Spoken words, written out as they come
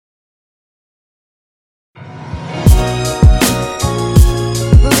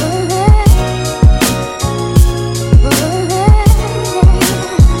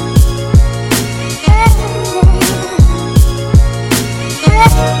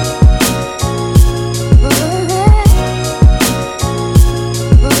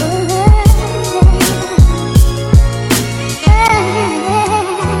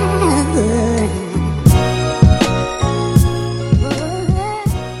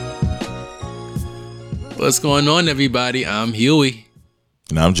What's going on, everybody? I'm Huey.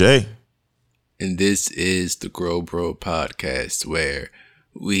 And I'm Jay. And this is the Grow Bro podcast where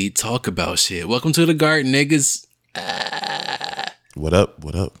we talk about shit. Welcome to the garden, niggas. What up?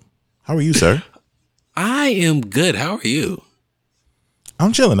 What up? How are you, sir? I am good. How are you?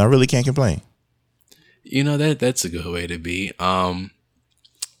 I'm chilling. I really can't complain. You know, that's a good way to be.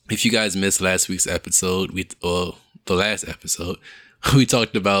 If you guys missed last week's episode, the last episode, we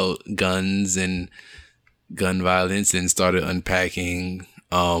talked about guns and gun violence and started unpacking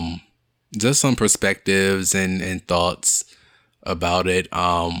just some perspectives and thoughts about it.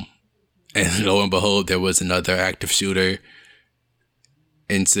 And lo and behold, there was another active shooter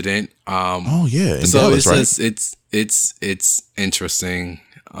incident. Oh yeah, in so Dallas, it's right? just, it's interesting.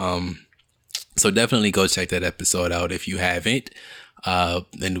 So definitely go check that episode out if you haven't.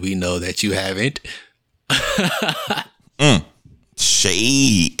 And we know that you haven't.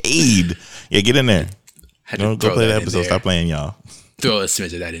 Shade. Yeah, get in there. Go play the episode. Stop playing, y'all. Throw a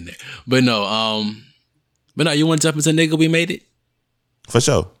smidge of that in there. But no, you want to jump into nigga? We made it For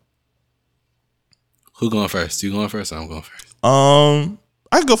sure. Who going first? You going first? Or I'm going first. I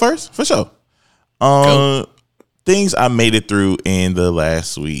can go first for sure. Go. Things I made it through in the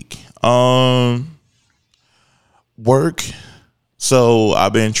last week. Work. So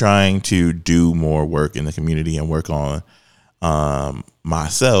I've been trying to do more work in the community and work on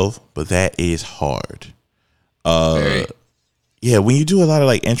myself, but that is hard. Yeah, when you do a lot of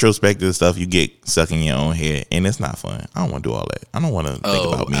like introspective stuff, you get stuck in your own head, and it's not fun. I don't want to do all that. I don't want to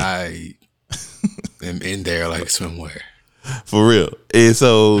think about me. I am in there like swimwear. For real. And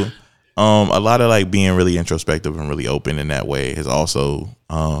so a lot of like being really introspective and really open in that way has also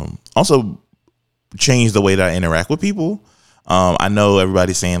changed the way that I interact with people. I know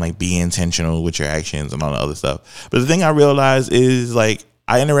everybody's saying like be intentional with your actions and all the other stuff. But the thing I realized is like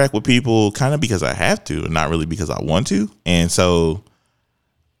I interact with people kind of because I have to, not really because I want to. And so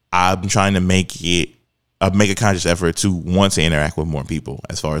I'm trying to make a conscious effort to want to interact with more people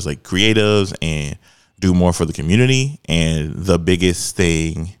as far as like creatives and do more for the community. And the biggest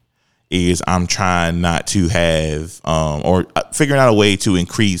thing is I'm trying not to have or figuring out a way to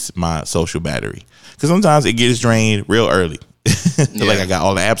increase my social battery, because sometimes it gets drained real early. Yeah. Like I got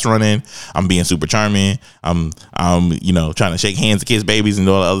all the apps running. I'm being super charming. I'm trying to shake hands, kiss babies, and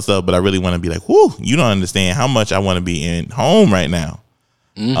all the other stuff. But I really want to be like, whoo, you don't understand how much I want to be in home right now.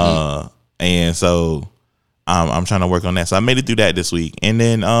 Mm-hmm. And so I'm trying to work on that. So I made it through that this week. And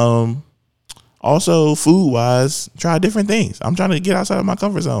then also food wise, try different things. I'm trying to get outside of my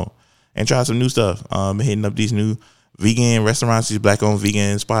comfort zone and try some new stuff. Hitting up these new vegan restaurants, these black owned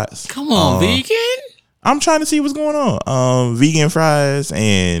vegan spots. Come on, vegan. I'm trying to see what's going on. Vegan fries,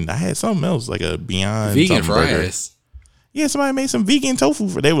 and I had something else like a Beyond vegan fries. Burger. Yeah, somebody made some vegan tofu.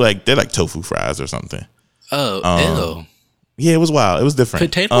 They're like tofu fries or something. Oh, ew. Yeah, it was wild. It was different.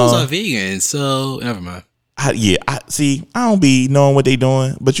 Potatoes are vegan, so never mind. I don't be knowing what they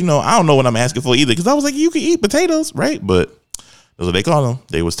doing, but I don't know what I'm asking for either, because I was like, you can eat potatoes, right? But that's what they call them.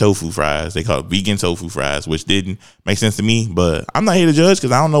 They was tofu fries. They call it vegan tofu fries, which didn't make sense to me. But I'm not here to judge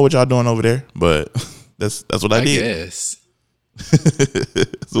because I don't know what y'all doing over there. But that's what I did. Guess.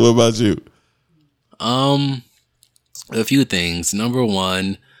 So what about you? A few things. Number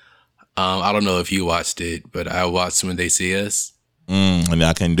one, I don't know if you watched it, but I watched When They See Us. And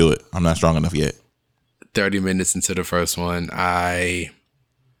I couldn't do it. I'm not strong enough yet. 30 minutes into the first one, I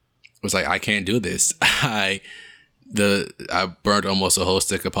was like, I can't do this. I burnt almost a whole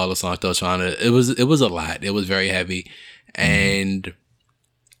stick of Palo Santo trying to. It was a lot. It was very heavy, and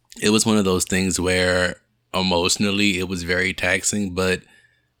it was one of those things where emotionally it was very taxing, but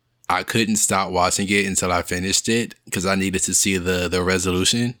I couldn't stop watching it until I finished it because I needed to see the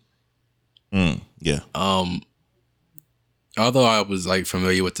resolution. Yeah. Although I was like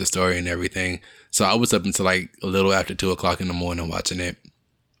familiar with the story and everything, so I was up until like a little after 2:00 in the morning watching it.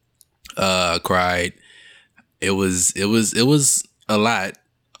 I cried. It was a lot,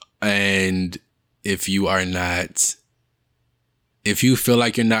 and if you feel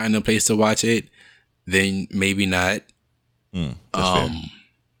like you're not in a place to watch it, then maybe not. That's fair.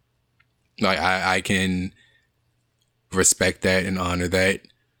 Like I can respect that and honor that,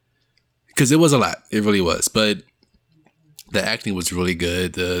 because it was a lot. It really was, but the acting was really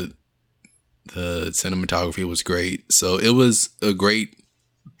good. The cinematography was great. So it was a great,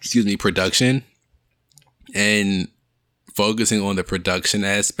 production. And focusing on the production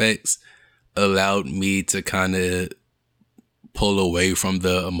aspects allowed me to kind of pull away from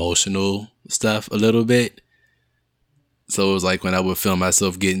the emotional stuff a little bit. So it was like when I would feel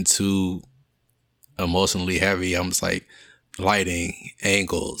myself getting too emotionally heavy, I'm just like lighting,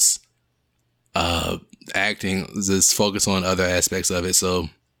 angles, acting, just focus on other aspects of it. So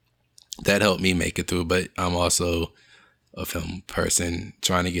that helped me make it through. But I'm also a film person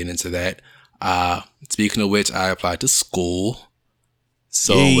trying to get into that. Speaking of which, I applied to school.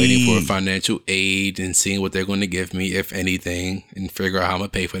 So waiting for financial aid and seeing what they're going to give me, if anything, and figure out how I'm gonna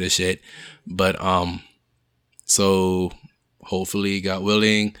pay for this shit. But so hopefully, God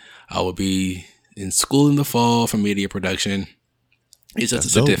willing, I will be in school in the fall for media production. It's just a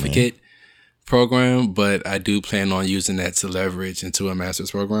certificate program, but I do plan on using that to leverage into a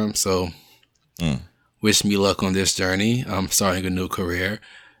master's program. So wish me luck on this journey. I'm starting a new career,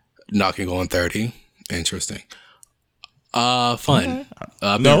 knocking on 30. Interesting. Fun. Okay.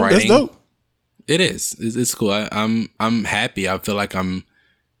 I've been writing. That's dope. It is. It's cool. I'm happy. I feel like I'm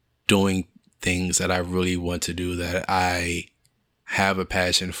doing things that I really want to do, that I have a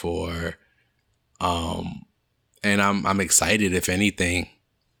passion for. And I'm excited, if anything,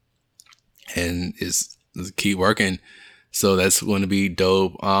 and is keep working. So that's going to be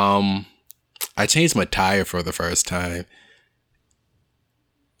dope. I changed my tire for the first time,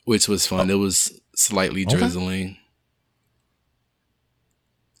 which was fun. It was slightly drizzling.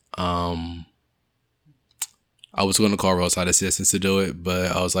 I was going to call roadside assistance to do it,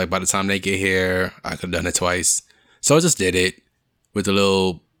 but I was like, by the time they get here, I could have done it twice. So I just did it with the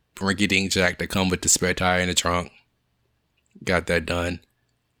little rinky-dink jack that come with the spare tire in the trunk. Got that done.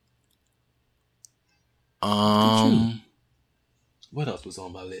 What else was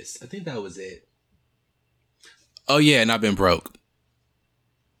on my list? I think that was it. Oh yeah, and I've been broke.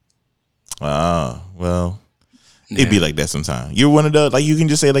 Well, it'd be like that sometimes. You're one of the, like, you can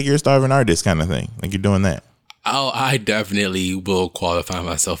just say like you're a starving artist kind of thing. Like you're doing that. Oh, I definitely will qualify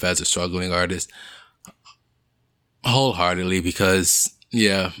myself as a struggling artist wholeheartedly, because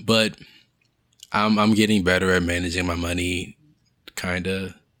but I'm getting better at managing my money.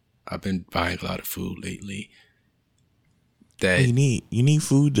 Kinda. I've been buying a lot of food lately. That you need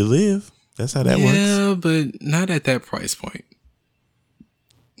food to live. That's how that works. Yeah, but not at that price point.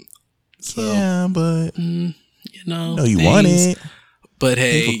 So, yeah, but you you want it. But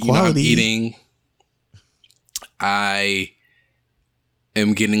hey, I'm eating. I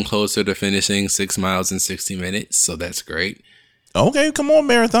am getting closer to finishing 6 miles in 60 minutes, so that's great. Okay, come on,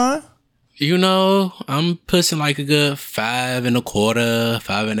 marathon. I'm pushing like a good 5 1/4,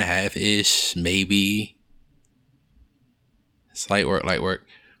 5 1/2 ish, maybe. It's light work.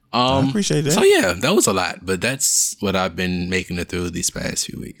 I appreciate that. So yeah, that was a lot, but that's what I've been making it through these past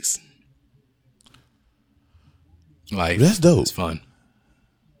few weeks. Like, that's dope. It's fun.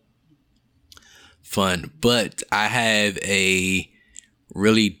 But I have a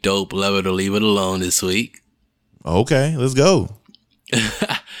really dope Level to Leave It Alone this week. Okay, let's go.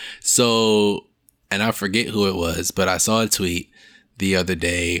 So, and I forget who it was, but I saw a tweet the other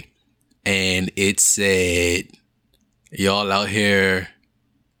day, and it said, y'all out here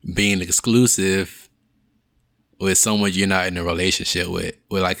being exclusive with someone you're not in a relationship with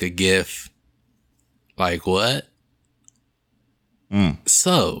like a gift. Like, what?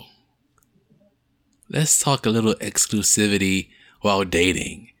 So, let's talk a little exclusivity while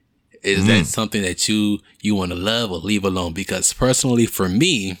dating. Is that something that you want to love or leave alone? Because personally, for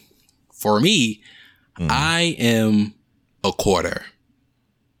me, I am a courter.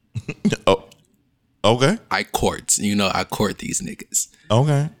 Oh, okay. I court these niggas.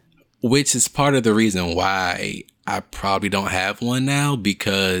 Okay. Which is part of the reason why I probably don't have one now,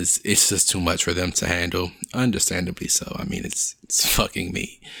 because it's just too much for them to handle. Understandably so. I mean, it's fucking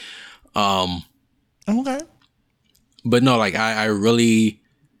me. Okay. But no, like I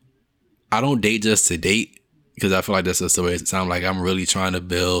don't date just to date, because I feel like that's just the way it sounds. Like I'm really trying to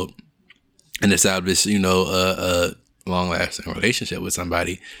build and establish, a long-lasting relationship with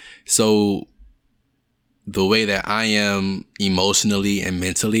somebody. So the way that I am emotionally and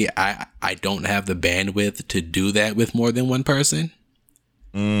mentally, I don't have the bandwidth to do that with more than one person.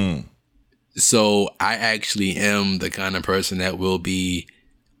 So I actually am the kind of person that will be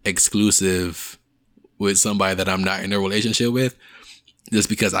exclusive with somebody that I'm not in a relationship with, just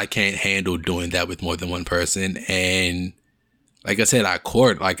because I can't handle doing that with more than one person. And like I said, I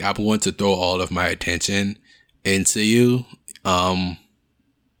court, like I want to throw all of my attention into you,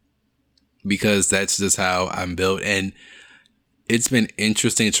 because that's just how I'm built. And it's been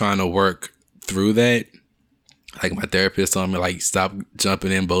interesting trying to work through that. Like my therapist told me, like, stop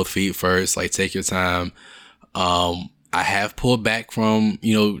jumping in both feet first, like take your time. I have pulled back from,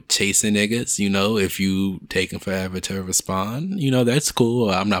 chasing niggas. If you taking forever to respond, that's cool.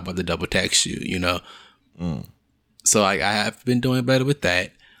 I'm not about to double text you, So I have been doing better with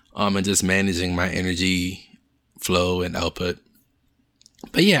that. And just managing my energy flow and output.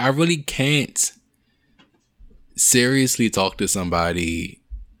 But yeah, I really can't seriously talk to somebody.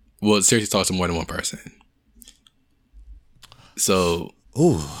 Well, seriously talk to more than one person. So,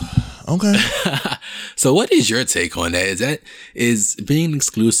 Ooh, okay. so what is your take on that? Is being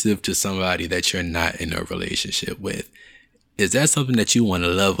exclusive to somebody that you're not in a relationship with? Is that something that you want to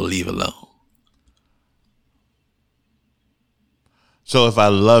love or leave alone? So if I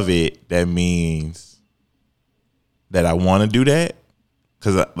love it, that means that I want to do that,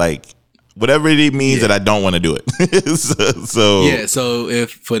 because like whatever it means that I don't want to do it. so yeah. So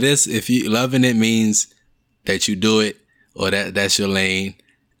if you loving it means that you do it, or that's your lane,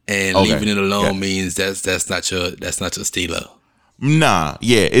 and leaving it alone means that's not your stilo. Nah,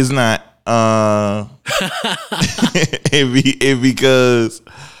 yeah, it's not. Because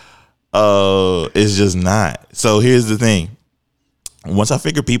it's just not. So here's the thing. Once I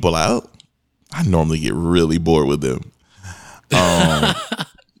figure people out, I normally get really bored with them.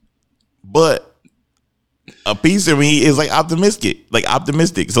 But a piece of me is like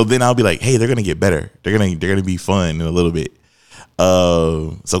optimistic. So then I'll be like, hey, they're gonna get better. They're gonna be fun in a little bit.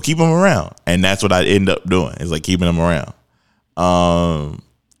 So keep them around, and that's what I end up doing. Is like keeping them around.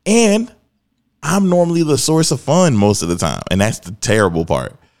 And I'm normally the source of fun most of the time, and that's the terrible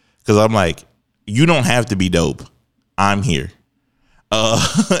part, because I'm like, you don't have to be dope. I'm here.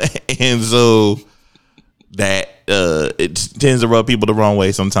 And so that it tends to rub people the wrong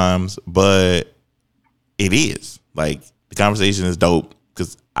way sometimes, but it is like the conversation is dope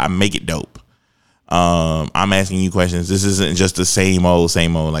because I make it dope. I'm asking you questions. This isn't just the same old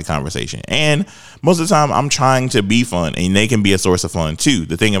like conversation. And most of the time I'm trying to be fun, and they can be a source of fun too.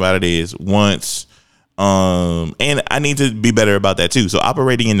 The thing about it is and I need to be better about that too. So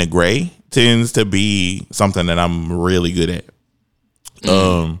operating in the gray tends to be something that I'm really good at.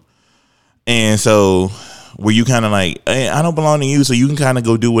 And so where you kind of like, hey, I don't belong to you, so you can kind of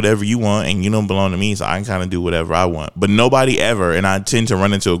go do whatever you want, and you don't belong to me, so I can kind of do whatever I want. But nobody ever, and I tend to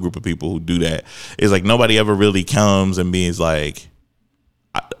run into a group of people who do that, is like nobody ever really comes and being like,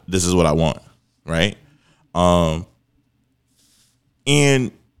 this is what I want, right? And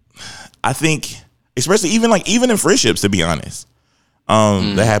I think, especially even in friendships, to be honest,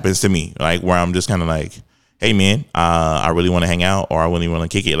 that happens to me, like where I'm just kind of like, hey man, I really want to hang out, or I really want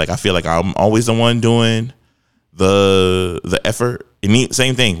to kick it. Like I feel like I'm always the one doing the effort. And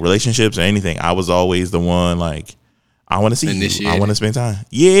same thing, relationships or anything. I was always the one like, I want to see you. I want to spend time.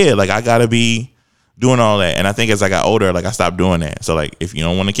 Yeah, like I gotta be doing all that. And I think as I got older, like I stopped doing that. So like if you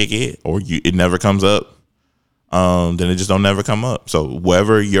don't want to kick it, or it never comes up, then it just don't never come up. So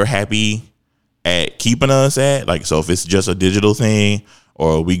wherever you're happy at keeping us at, like, so if it's just a digital thing,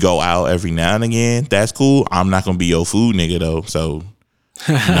 or we go out every now and again, that's cool. I'm not gonna be your food nigga though, so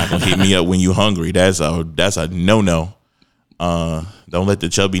you're not gonna hit me up when you hungry. That's a no. Don't let the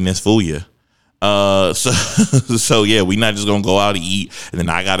chubbiness fool you. So yeah, we not just gonna go out to eat and then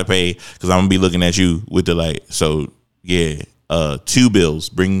I gotta pay, because I'm gonna be looking at you with the like. So yeah, 2 bills.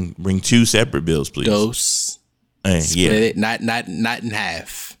 Bring 2 separate bills, please. Dose. Split it, not in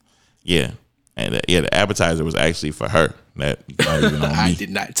half. Yeah, and the appetizer was actually for her. That not even on me. I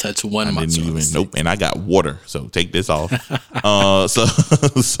did not touch one of my choices. Nope. And I got water, so take this off.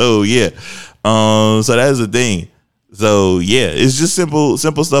 So yeah. So that's the thing. So yeah, it's just simple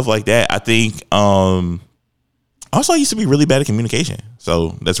stuff like that. I think also I used to be really bad at communication.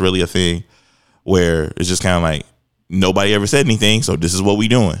 So that's really a thing where it's just kind of like nobody ever said anything, so this is what we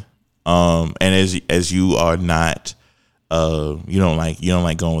doing. And as you are not you don't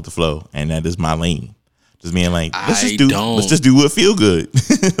like going with the flow, and that is my lane. Just being like, let's just do what feel good.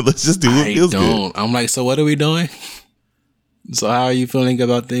 Let's just do what feels good. I'm like, so what are we doing? So how are you feeling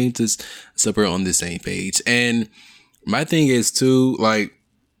about things? So we're on the same page. And my thing is too, like,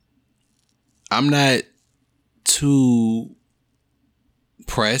 I'm not too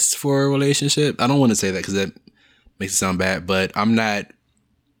pressed for a relationship. I don't want to say that because that makes it sound bad, but I'm not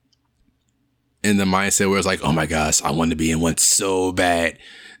in the mindset where it's like, oh my gosh, I want to be in one so bad.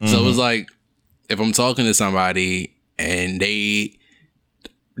 Mm-hmm. So it was like, if I'm talking to somebody and they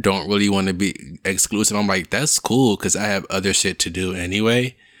don't really want to be exclusive, I'm like, that's cool because I have other shit to do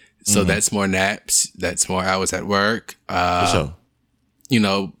anyway. So that's more naps. That's more hours at work. You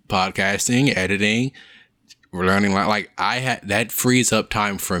know, podcasting, editing, learning. Like that frees up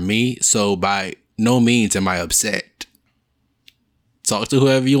time for me. So by no means am I upset. Talk to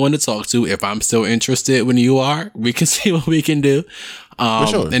whoever you want to talk to. If I'm still interested when you are, we can see what we can do.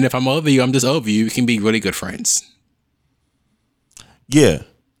 And if I'm over you, I'm just over you. We can be really good friends. Yeah,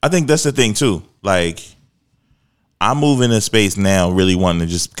 I think that's the thing too. Like, I move in a space now really wanting to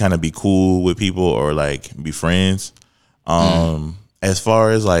just kind of be cool with people or like be friends. As far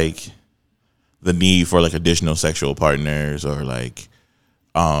as like the need for like additional sexual partners or like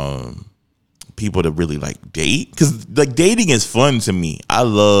people to really like date, because like dating is fun to me. I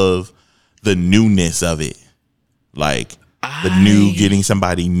love the newness of it, like the new getting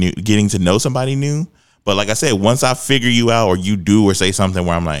to know somebody new. But like I said, once I figure you out or you do or say something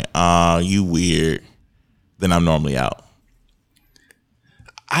where I'm like, you weird, then I'm normally out.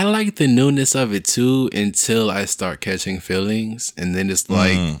 I like the newness of it too until I start catching feelings, and then it's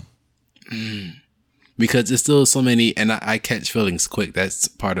like because it's still so many, and I catch feelings quick. That's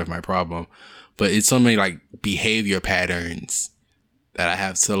part of my problem. But it's so many like behavior patterns that I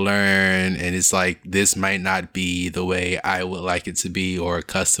have to learn. And it's like, this might not be the way I would like it to be or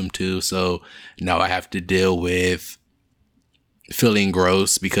accustomed to. So now I have to deal with feeling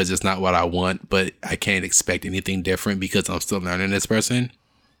gross because it's not what I want, but I can't expect anything different because I'm still learning this person.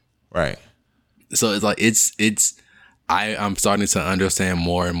 Right. So it's like, I'm starting to understand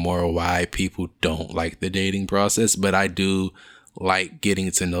more and more why people don't like the dating process, but I do like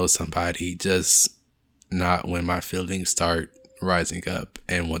getting to know somebody, just not when my feelings start rising up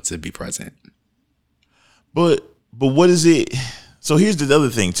and want to be present. But what is it? So here's the other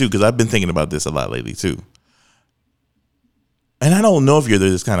thing too, because I've been thinking about this a lot lately too. And I don't know if you're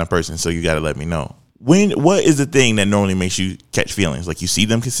this kind of person, so you got to let me know. What is the thing that normally makes you catch feelings? Like you see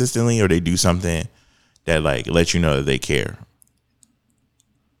them consistently, or they do something that like lets you know that they care?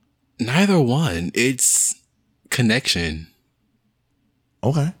 Neither one. It's connection.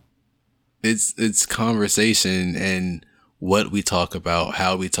 Okay. It's conversation and what we talk about,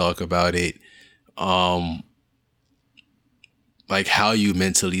 how we talk about it, like how you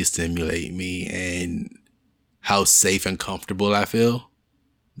mentally stimulate me and how safe and comfortable I feel.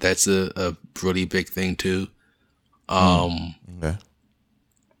 That's a really big thing too. Okay.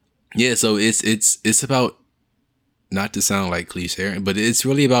 Yeah, so it's about, not to sound like cliche, but it's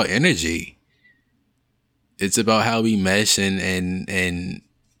really about energy. It's about how we mesh and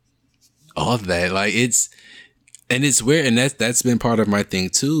all of that. Like it's weird, and that's been part of my thing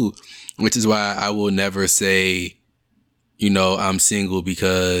too, which is why I will never say, I'm single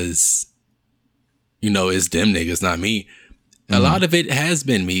because, it's them niggas, not me. A lot of it has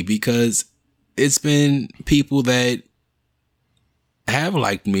been me because it's been people that have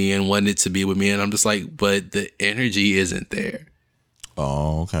liked me and wanted to be with me, and I'm just like, but the energy isn't there.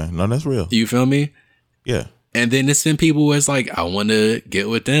 Oh, okay. No, that's real. You feel me? Yeah. And then it's been people where it's like, I want to get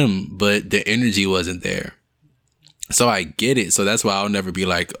with them, but the energy wasn't there. So I get it. So that's why I'll never be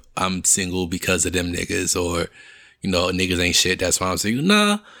like, I'm single because of them niggas, or, niggas ain't shit, that's why I'm single.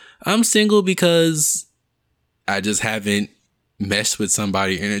 Nah, I'm single because I just haven't meshed with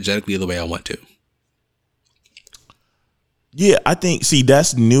somebody energetically the way I want to. Yeah, I think, see,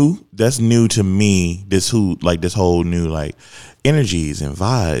 that's new. That's new to me. This whole new like energies and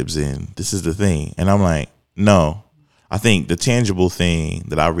vibes, and this is the thing. And I'm like, no, I think the tangible thing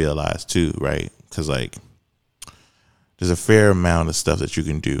that I realized too, right? Because like there's a fair amount of stuff that you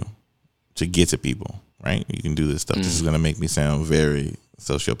can do to get to people, right? You can do this stuff. This is going to make me sound very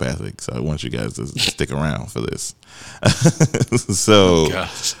sociopathic, so I want you guys to stick around for this. So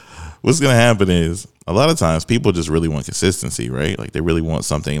what's going to happen is a lot of times people just really want consistency, right? Like they really want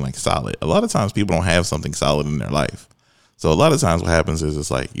something like solid. A lot of times people don't have something solid in their life. So a lot of times what happens is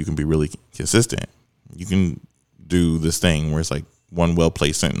it's like you can be really consistent. You can do this thing where it's like one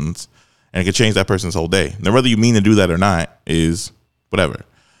well-placed sentence and it could change that person's whole day. Now, whether you mean to do that or not is whatever.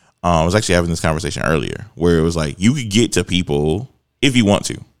 I was actually having this conversation earlier where it was like you could get to people if you want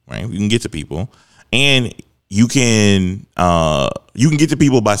to, right? You can get to people, and you can get to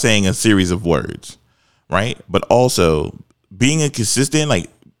people by saying a series of words, right? But also being a consistent, like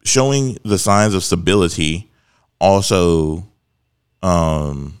showing the signs of stability also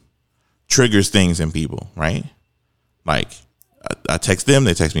triggers things in people, right? Like I text them,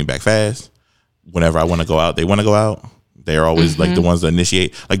 they text me back fast. Whenever I want to go out, they want to go out. They're always like the ones that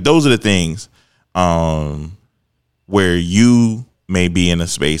initiate. Like those are the things where you may be in a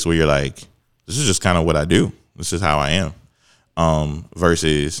space where you're like, this is just kind of what I do. This is how I am.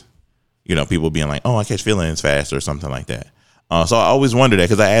 Versus, people being like, oh, I catch feelings fast or something like that. So I always wonder that,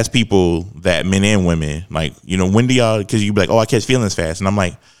 because I ask people that, men and women, like, when do y'all, because you be like, oh, I catch feelings fast. And I'm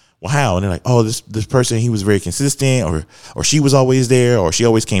like, well, how? And they're like, oh, this person, he was very consistent, or she was always there, or she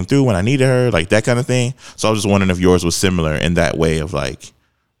always came through when I needed her, like that kind of thing. So I was just wondering if yours was similar in that way of like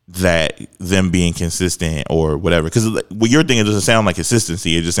that, them being consistent or whatever. Because what you're thinking doesn't sound like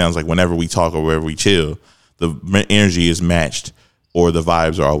consistency. It just sounds like whenever we talk or wherever we chill, the energy is matched or the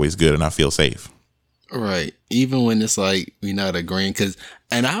vibes are always good and I feel safe. Right. Even when it's like we're not agreeing,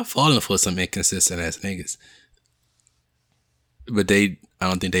 and I've fallen for some inconsistent ass niggas, but I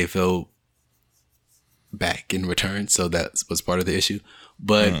don't think they feel back in return. So that was part of the issue.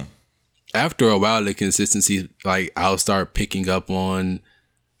 But after a while, the consistency, like I'll start picking up on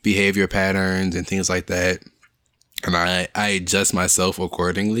behavior patterns and things like that. And I adjust myself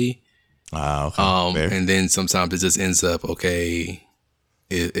accordingly. Okay. And then sometimes it just ends up, okay,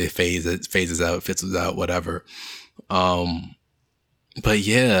 it phases out, fizzles out, whatever. But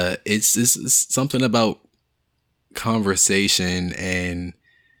yeah, it's something about conversation, and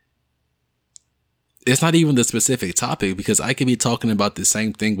it's not even the specific topic, because I could be talking about the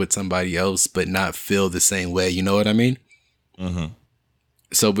same thing with somebody else but not feel the same way. You know what I mean? Mm-hmm.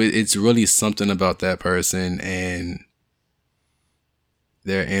 So it's really something about that person and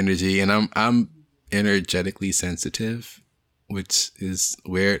their energy. And I'm energetically sensitive, which is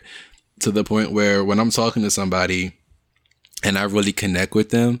weird, to the point where when I'm talking to somebody and I really connect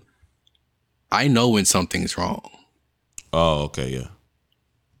with them, I know when something's wrong. Oh, okay, yeah.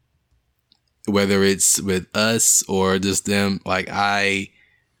 Whether it's with us or just them, like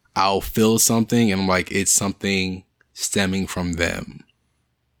I'll feel something and I'm like, it's something stemming from them.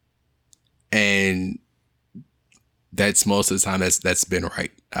 And that's most of the time that's been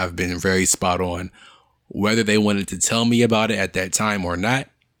right. I've been very spot on. Whether they wanted to tell me about it at that time or not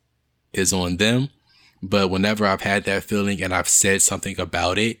is on them. But whenever I've had that feeling and I've said something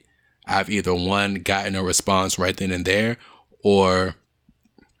about it, I've either gotten a response right then and there, or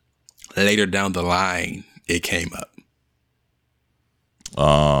later down the line, it came up.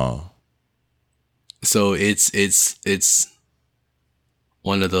 So it's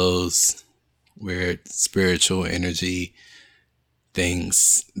one of those weird spiritual energy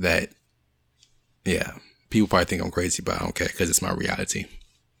things that, yeah, people probably think I'm crazy, but I don't care because it's my reality.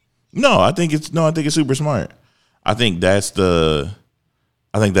 I think it's super smart. I think that's the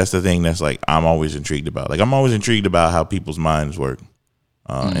thing that's like I'm always intrigued about. Like I'm always intrigued about how people's minds work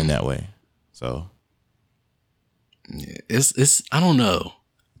in that way. So yeah, it's I don't know.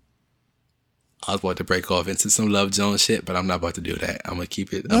 I was about to break off into some Love Jones shit, but I'm not about to do that. I'm gonna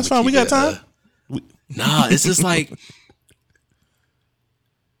keep it. That's fine. We got time. Nah, it's just like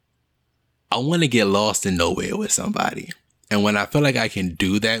I want to get lost in nowhere with somebody, and when I feel like I can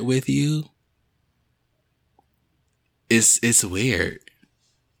do that with you, it's weird.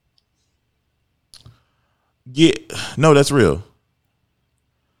 Yeah, no, that's real.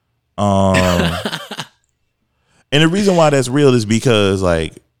 And the reason why that's real is because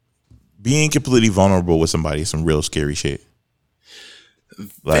like being completely vulnerable with somebody is some real scary shit.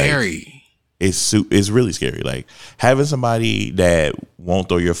 Like, Very. It's really scary. Like having somebody that won't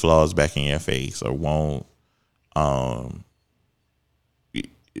throw your flaws back in your face, or won't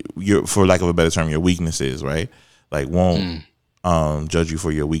for lack of a better term, your weaknesses, right? Like won't judge you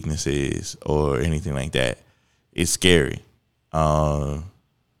for your weaknesses or anything like that. It's scary.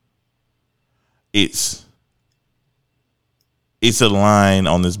 It's a line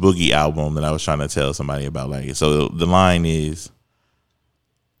on this Boogie album that I was trying to tell somebody about. Like, so the line is,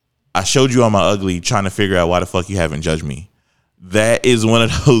 I showed you all my ugly, trying to figure out why the fuck you haven't judged me. That is one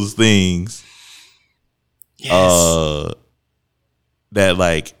of those things. Yes. That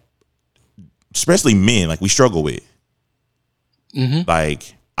like, especially men, like we struggle with. Mm-hmm.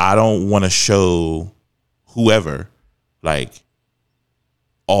 Like, I don't want to show whoever like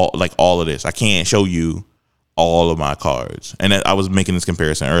all of this. I can't show you all of my cards. And I was making this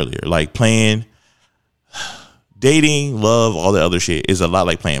comparison earlier. Like playing, dating, love, all the other shit is a lot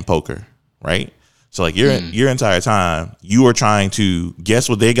like playing poker, right? So like your entire time, you are trying to guess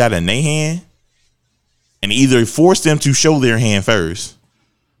what they got in their hand and either force them to show their hand first,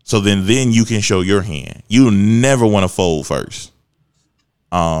 so then you can show your hand. You never want to fold first.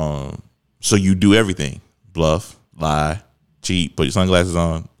 So you do everything. Bluff, lie, cheat, put your sunglasses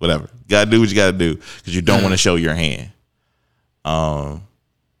on, whatever. Gotta do what you gotta do because you don't want to show your hand. And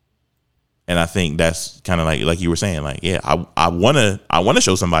I think that's kind of like you were saying, like, yeah, I wanna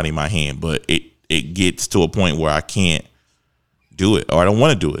show somebody my hand, but it gets to a point where I can't do it, or I don't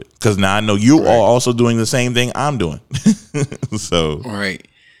want to do it because now I know you are also doing the same thing I'm doing. So right,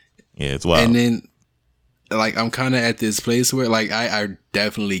 yeah, it's wild. And then like I'm kind of at this place where like I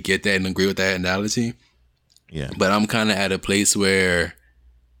definitely get that and agree with that analogy. Yeah, but I'm kind of at a place where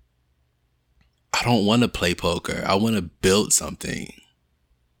I don't want to play poker. I want to build something.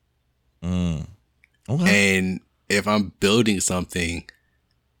 Okay. And if I'm building something,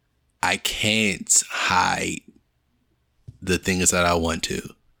 I can't hide the things that I want to,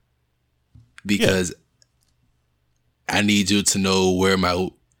 because I need you to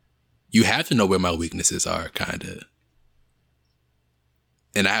know you have to know where my weaknesses are, kind of.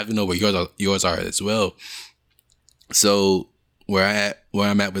 And I have to know where yours are as well. So where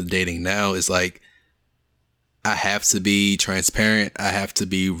I'm at with dating now is like, I have to be transparent. I have to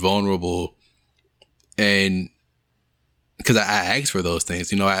be vulnerable. And because I ask for those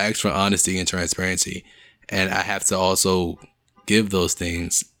things, I ask for honesty and transparency. And I have to also give those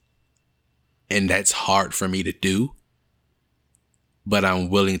things. And that's hard for me to do. But I'm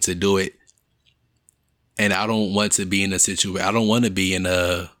willing to do it. And I don't want to be in a situation. I don't want to be in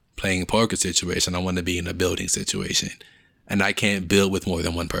a playing poker situation. I want to be in a building situation. And I can't build with more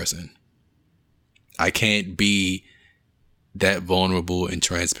than one person. I can't be that vulnerable and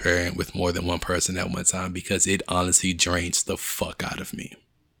transparent with more than one person at one time because it honestly drains the fuck out of me.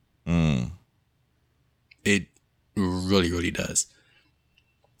 It really, really does.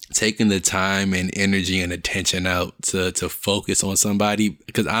 Taking the time and energy and attention out to focus on somebody,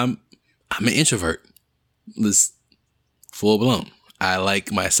 because I'm an introvert. This full blown. I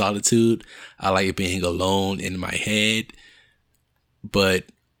like my solitude. I like being alone in my head. But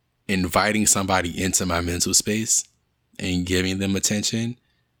inviting somebody into my mental space and giving them attention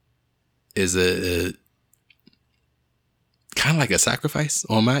is a kind of like a sacrifice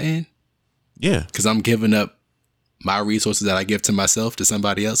on my end. Yeah. Because I'm giving up my resources that I give to myself to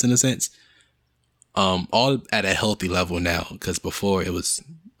somebody else in a sense. All at a healthy level now, because before it was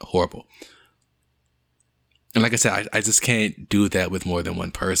horrible. And like I said, I just can't do that with more than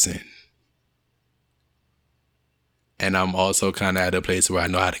one person. And I'm also kind of at a place where I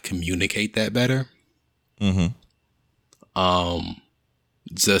know how to communicate that better.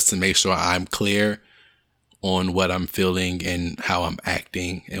 Just to make sure I'm clear on what I'm feeling and how I'm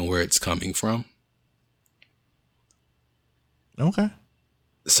acting and where it's coming from. Okay.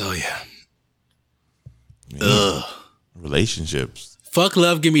 So, yeah. Ugh. Relationships. Fuck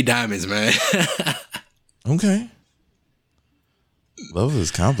love, give me diamonds, man. Okay. Love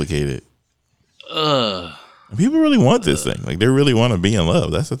is complicated. People really want this thing. Like, they really want to be in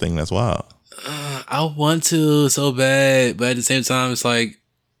love. That's the thing that's wild. I want to so bad, but at the same time, it's like,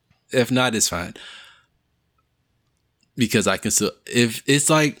 if not, it's fine. Because I can still, if it's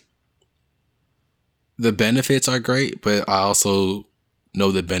like, the benefits are great, but I also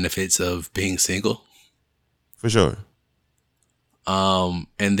know the benefits of being single. For sure.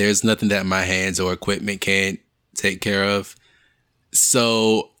 And there's nothing that my hands or equipment can't take care of.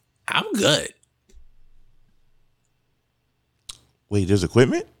 So I'm good. Wait, there's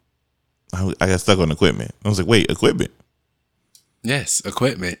equipment? I got stuck on equipment. I was like, wait, equipment? Yes,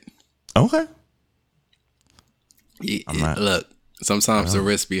 equipment. Okay. Look, sometimes the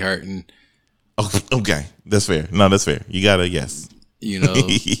wrist be hurting. Okay. That's fair. No, that's fair. You gotta, yes.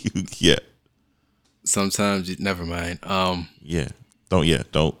 Yeah. Sometimes, never mind. Yeah.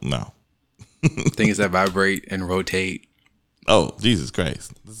 Don't, no. Things that vibrate and rotate. Oh, Jesus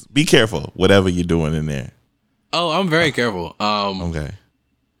Christ. Be careful, whatever you're doing in there. Oh, I'm very careful. Okay.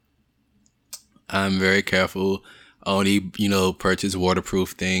 I'm very careful. I only, purchase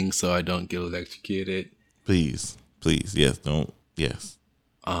waterproof things so I don't get electrocuted. Please. Yes. Don't. Yes.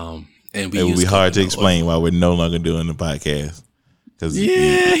 And it would be hard to explain why we're no longer doing the podcast.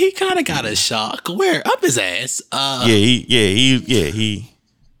 He kind of got a shock. Where? Up his ass. He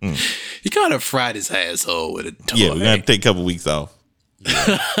kind of fried his asshole with a toy. Yeah, we're going to take a couple weeks off.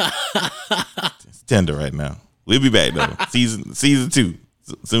 Yeah. It's tender right now. We'll be back, though. Season 2.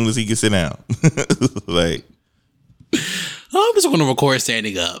 As soon as he can sit down. Like, I'm just going to record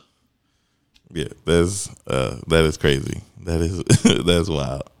standing up. Yeah, that is crazy. That's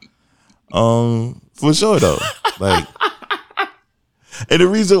wild. For sure though. Like, and the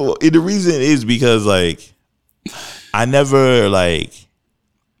reason is because like I never like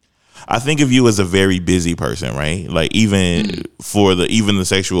I think of you as a very busy person, right? Like even for the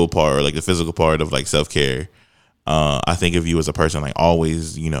sexual part or like the physical part of like self-care. I think of you as a person like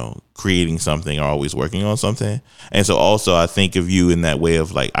always, creating something or always working on something. And so also I think of you in that way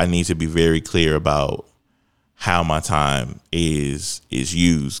of like, I need to be very clear about how my time is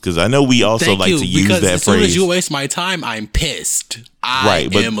used. Cause I know we also like to use that phrase. As soon as you waste my time, I'm pissed. I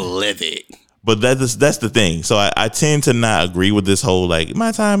am livid. But that's the thing. So I tend to not agree with this whole, like,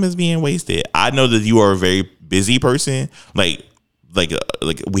 my time is being wasted. I know that you are a very busy person. Like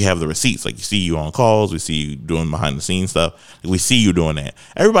we have the receipts. Like, you see you on calls. We see you doing behind the scenes stuff. We see you doing that.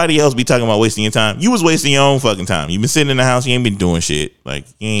 Everybody else be talking about wasting your time. You was wasting your own fucking time. You've been sitting in the house. You ain't been doing shit. Like,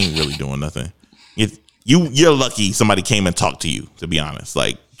 you ain't really doing nothing. You're lucky somebody came and talked to you, to be honest.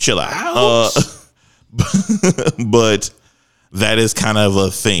 Like, chill out. But that is kind of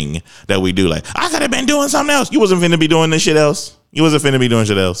a thing that we do. Like, I could have been doing something else. You wasn't finna be doing this shit else. You wasn't finna be doing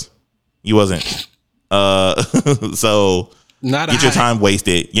shit else. You wasn't. So get your time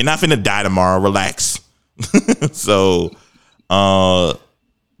wasted. You're not finna die tomorrow. Relax. So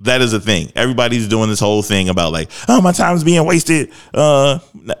That is a thing. Everybody's doing this whole thing about like, oh, my time's being wasted.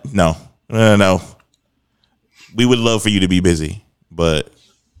 No. We would love for you to be busy, but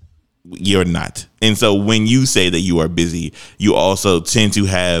you're not. And so when you say that you are busy, you also tend to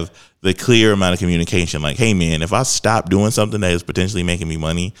have the clear amount of communication. Like, hey, man, if I stop doing something that is potentially making me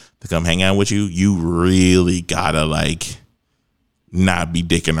money to come hang out with you, you really gotta like not be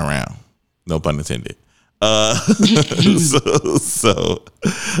dicking around. No pun intended. So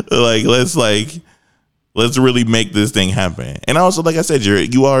like let's really make this thing happen. And also, like I said,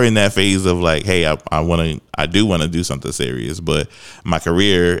 you are in that phase of like, hey, I do want to do something serious, but my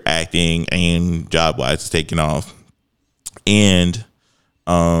career, acting and job wise, is taking off, and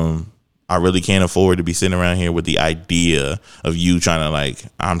I really can't afford to be sitting around here with the idea of you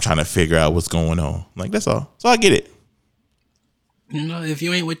I'm trying to figure out what's going on. Like, that's all. So I get it. If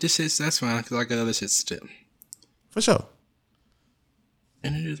you ain't with the shits, that's fine, because I got other shits too. For sure.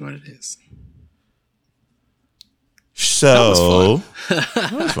 And it is what it is. So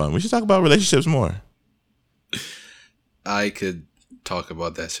that was fun. We should talk about relationships more. I could talk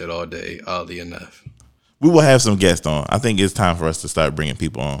about that shit all day, oddly enough. We will have some guests on. I think it's time for us to start bringing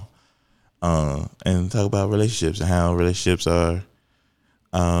people on and talk about relationships and how relationships are.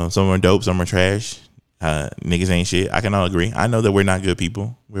 Some are dope, some are trash. Niggas ain't shit. I can all agree. I know that we're not good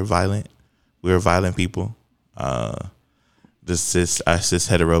people. We're violent. We're violent people. Cis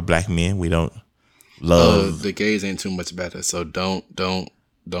hetero black men. We don't love. The gays ain't too much better. So don't down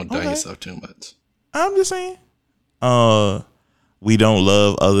yourself too much. I'm just saying. We don't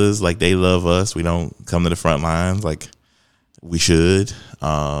love others like they love us. We don't come to the front lines like we should.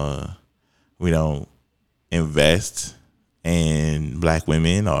 We don't invest in black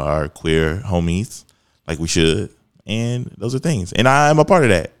women or our queer homies like we should. And those are things. And I'm a part of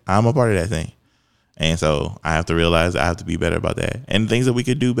that. I'm a part of that thing. And so I have to realize I have to be better about that and things that we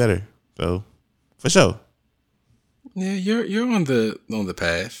could do better. So for sure. Yeah, you're on the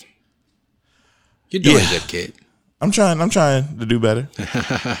path. You're doing good, kid. I'm trying to do better.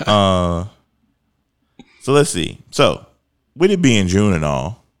 So let's see. So with it being June and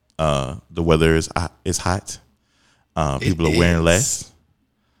all, the weather is hot. People are wearing less.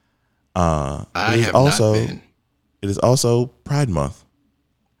 It is also Pride Month.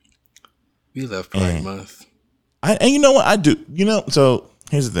 We love Pride Month. And you know what I do? So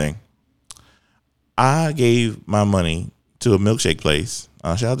here's the thing. I gave my money to a milkshake place.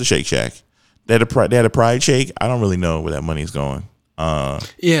 Shout out to Shake Shack. They had a Pride shake. I don't really know where that money is going.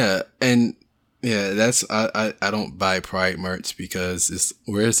 That's I don't buy Pride merch because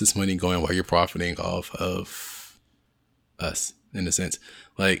where is this money going while you're profiting off of us in a sense?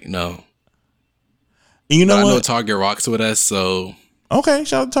 Like, no. You know what? I know Target rocks with us, so okay.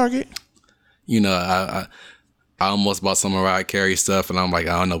 Shout out to Target. I almost bought some Mariah Carey stuff, and I'm like,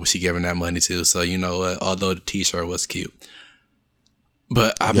 I don't know what she giving that money to. So you know what? Although the T-shirt was cute,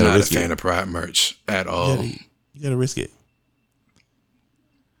 but I'm not a fan of Pride merch at all. You gotta risk it.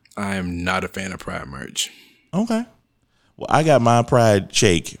 I am not a fan of Pride merch. Okay. Well, I got my Pride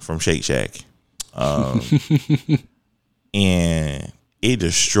shake from Shake Shack, and it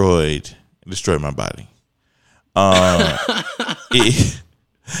destroyed my body.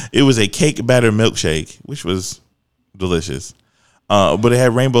 It was a cake batter milkshake, which was delicious. But it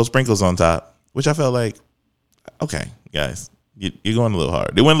had rainbow sprinkles on top, which I felt like, okay, guys, you're going a little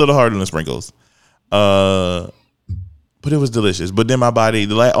hard. They went a little hard on the sprinkles. But it was delicious. But then my body,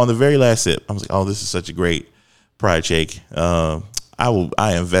 on the very last sip, I was like, oh, this is such a great Pride shake. I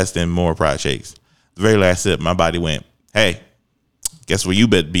invest in more Pride shakes. The very last sip, my body went, hey, guess where you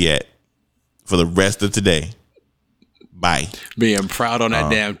better be at for the rest of today. Bye. Being proud on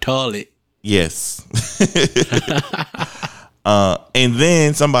that damn toilet. Yes. And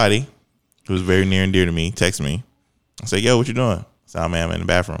then somebody who was very near and dear to me texted me. I said, yo, what you doing? I said, oh, man, I'm in the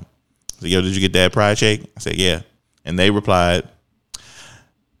bathroom. I said, yo, did you get that Pride shake? I said, yeah. And they replied,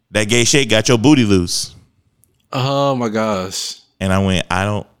 that gay shake got your booty loose. Oh my gosh. And I went, I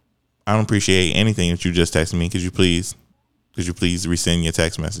don't appreciate anything that you just texted me. Could you please resend your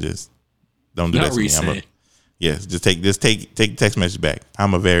text messages? Don't do that to me. Yes, just take the text message back.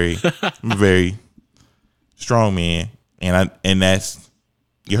 I'm a very strong man, and that's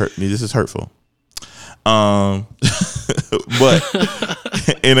you hurt me. This is hurtful. But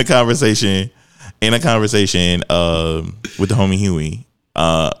in a conversation with the homie Huey,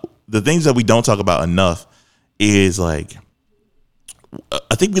 the things that we don't talk about enough is like,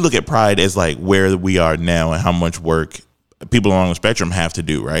 I think we look at Pride as like where we are now and how much work people along the spectrum have to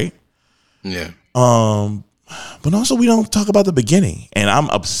do, right? Yeah. But also we don't talk about the beginning, and I'm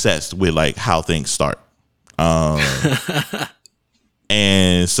obsessed with like how things start.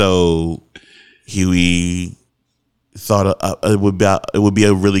 And And so Huey thought it would be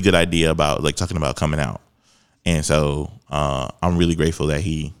a really good idea about like talking about coming out. And so I'm really grateful that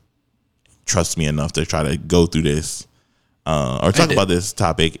he trusts me enough to try to go through this or talk about this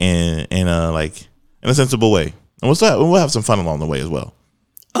topic in a sensible way. And we'll have some fun along the way as well.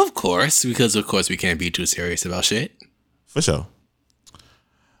 Of course, because of course we can't be too serious about shit. For sure.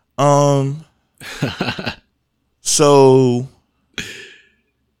 So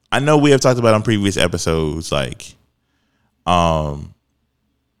I know we have talked about on previous episodes, like,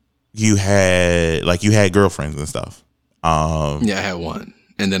 you had girlfriends and stuff. Yeah, I had one,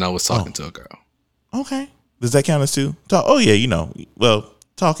 and then I was talking to a girl. Okay, does that count as two?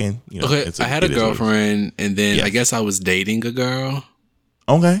 Talking. Okay, I had a girlfriend, and then I guess I was dating a girl.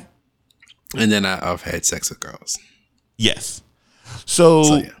 Okay, and then I've had sex with girls. Yes.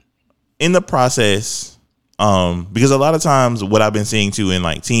 So in the process, because a lot of times what I've been seeing too in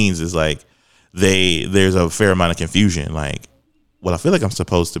like teens is like there's a fair amount of confusion. Like, what I feel like I'm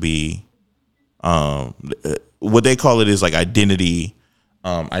supposed to be, what they call it is like identity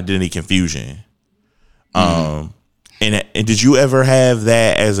confusion. And did you ever have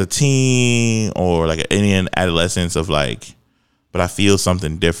that as a teen or like any adolescence of like, but I feel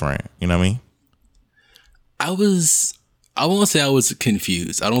something different? You know what I mean? I won't say I was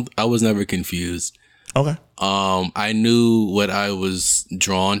confused. I was never confused. Okay. I knew what I was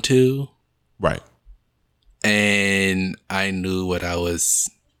drawn to. Right. And I knew what I was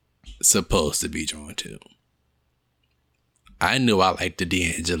supposed to be drawn to. I knew I liked the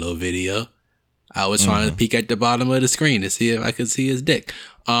D'Angelo video. I was trying to peek at the bottom of the screen to see if I could see his dick.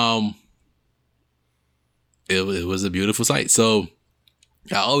 It was a beautiful sight. So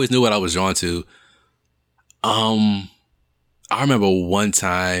I always knew what I was drawn to. I remember one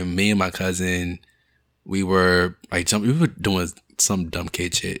time, me and my cousin, we were doing some dumb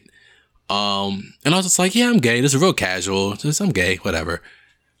kid shit. And I was just like, yeah, I'm gay. This is real casual. Just I'm gay, whatever.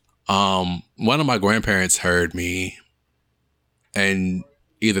 One of my grandparents heard me, and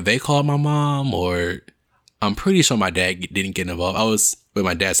either they called my mom or I'm pretty sure my dad didn't get involved. I was with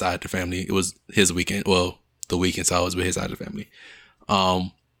my dad's side of the family. It was his weekend. Well, the weekend, so I was with his side of the family.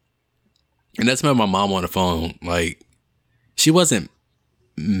 And that's when my mom on the phone. Like, she wasn't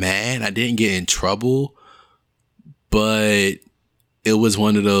mad. I didn't get in trouble, but it was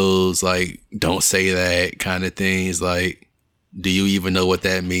one of those, like, don't say that kind of things. Like, do you even know what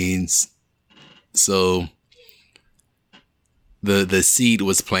that means? So the seed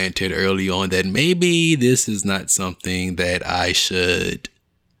was planted early on that maybe this is not something that I should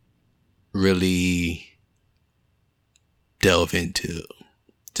really delve into.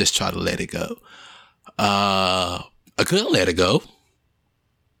 Just try to let it go. I couldn't let it go.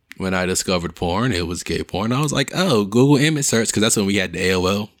 When I discovered porn, it was gay porn. I was like, oh, Google image search, because that's when we had the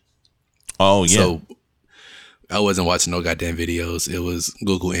AOL. Oh, yeah. So I wasn't watching no goddamn videos. It was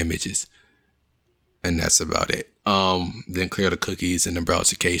Google images. And that's about it. Then clear the cookies and the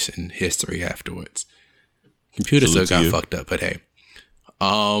browsercation history afterwards. Computer still got fucked up, but hey.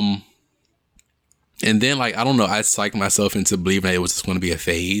 And then, like, I don't know, I psyched myself into believing that it was just going to be a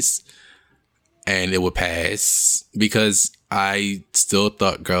phase and it would pass because I still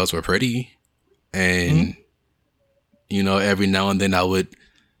thought girls were pretty. And, you know, every now and then I would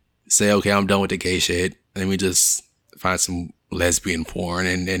say, okay, I'm done with the gay shit. And we just find some lesbian porn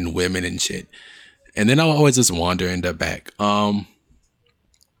and women and shit. And then I would always just wander in the back.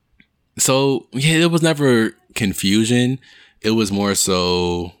 So, yeah, it was never confusion. It was more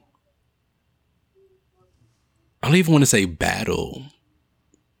so, I don't even want to say battle.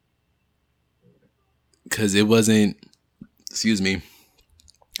 Because it wasn't,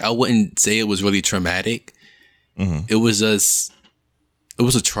 I wouldn't say it was really traumatic. It was just, it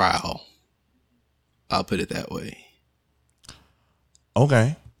was a trial. I'll put it that way.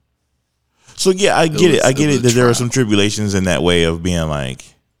 Okay. So yeah, I get it. I get it that there are some tribulations in that way of being like,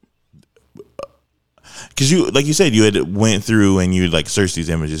 because you, like you said, you had went through and you like searched these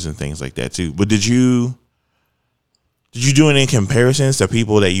images and things like that too. But did you do any comparisons to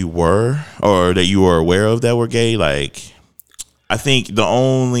people that you were or that you were aware of that were gay? Like, I think the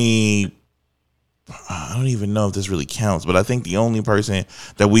only, I don't even know if this really counts, but I think the only person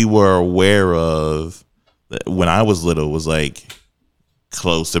that we were aware of when I was little was like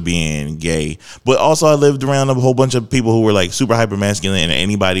close to being gay. But also I lived around a whole bunch of people who were like super hyper masculine, and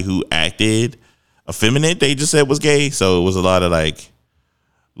anybody who acted effeminate, they just said was gay. So it was a lot of like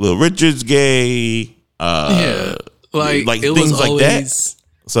Little Richard's gay. Yeah. Like it things was like always,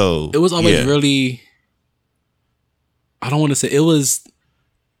 that. So it was always really, I don't want to say, it was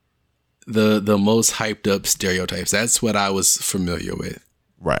the most hyped up stereotypes. That's what I was familiar with.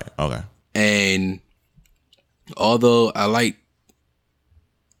 Right. Okay. And although I like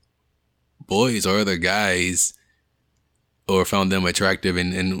boys or other guys, or found them attractive,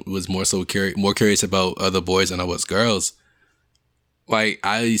 and was more so more curious about other boys than I was girls, like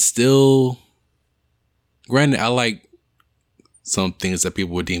I still, granted, I like some things that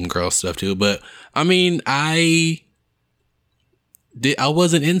people would deem girl stuff too, but I mean, I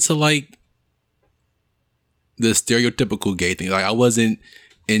wasn't into like the stereotypical gay thing. Like I wasn't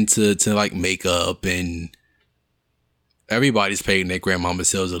into like makeup, and everybody's paying their grandmama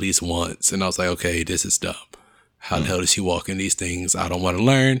sales at least once, and I was like, okay, this is dumb. How the hell does she walk in these things? I don't want to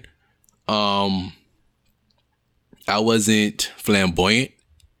learn. I wasn't flamboyant.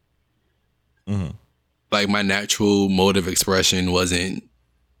 Mm-hmm. Like my natural mode of expression wasn't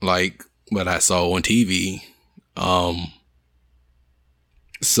like what I saw on TV.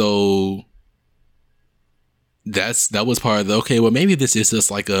 So that was part of the, okay, well, maybe this is just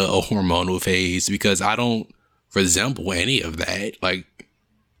like a hormonal phase, because I don't resemble any of that. Like,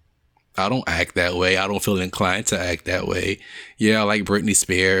 I don't act that way. I don't feel inclined to act that way. Yeah, I like Britney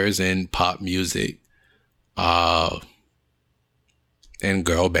Spears and pop music, and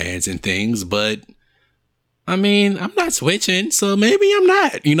girl bands and things, but I mean, I'm not switching, so maybe I'm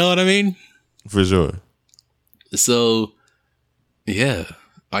not. You know what I mean? For sure. So, yeah,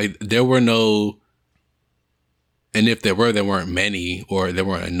 there were no, and if there weren't many, or there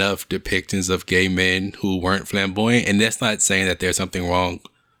weren't enough depictions of gay men who weren't flamboyant. And that's not saying that there's something wrong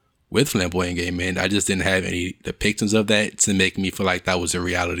with flamboyant gay men. I just didn't have any depictions of that to make me feel like that was a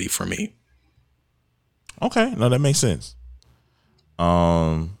reality for me. Okay, no, that makes sense.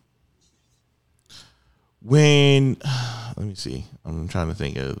 When, let me see, I'm trying to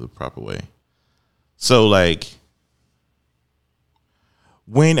think of the proper way. So, like,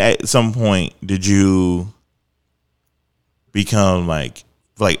 when at some point did you become like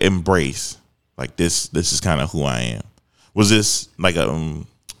embrace like this is kind of who I am? Was this like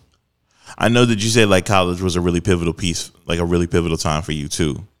I know that you said like college was a really pivotal piece, like a really pivotal time for you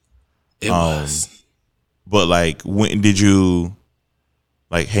too. It was. But like, when did you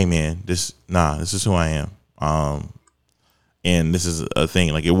like, hey man, this is who I am. And this is a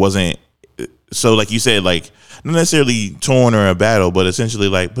thing. Like, it wasn't, so like you said, like not necessarily torn or a battle, but essentially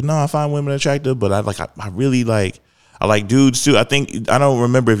like, but no, I find women attractive, but I really like, I like dudes too. I don't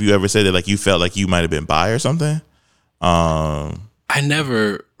remember if you ever said that like you felt like you might have been bi or something. I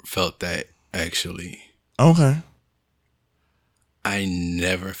never felt that, actually. Okay. I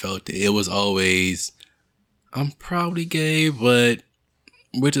never felt it. It was always, I'm probably gay, but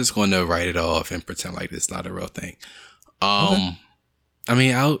we're just going to write it off and pretend like it's not a real thing. Okay. I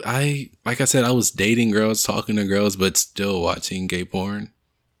mean, I like I said, I was dating girls, talking to girls, but still watching gay porn.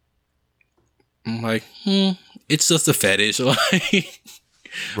 I'm like, it's just a fetish. Like,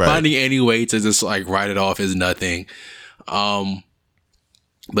 right. Finding any way to just like write it off is nothing.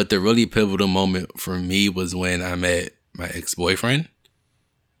 But the really pivotal moment for me was when I met my ex-boyfriend.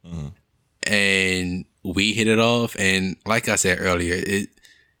 Mm-hmm. And we hit it off. And like I said earlier,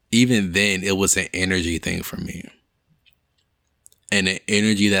 even then, it was an energy thing for me. And the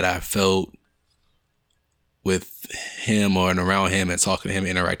energy that I felt with him or around him and talking to him,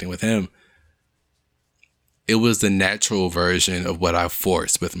 interacting with him, it was the natural version of what I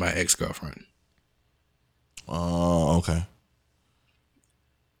forced with my ex-girlfriend. Oh, okay.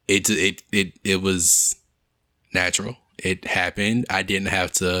 It was natural. It happened. I didn't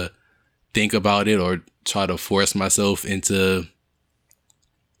have to think about it or try to force myself into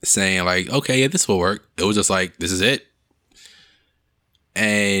saying like, okay, yeah, this will work. It was just like, this is it.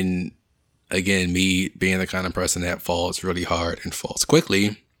 And again, me being the kind of person that falls really hard and falls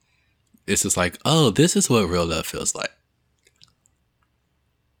quickly, it's just like, oh, this is what real love feels like.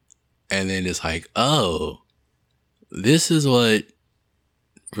 And then it's like, oh, this is what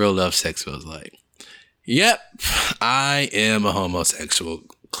real love sex feels like. Yep, I am a homosexual,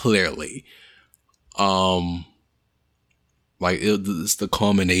 clearly. Like it's the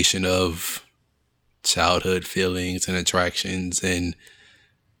culmination of childhood feelings and attractions, and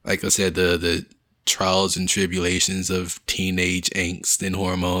like I said, the trials and tribulations of teenage angst and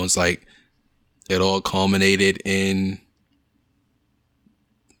hormones. Like, it all culminated in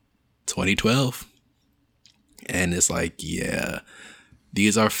 2012. And it's like, yeah,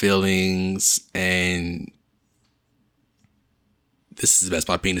 these are feelings, and this is the best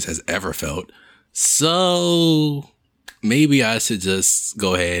my penis has ever felt. So maybe I should just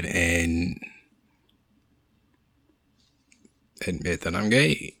go ahead and admit that I'm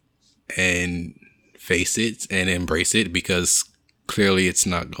gay and face it and embrace it, because clearly it's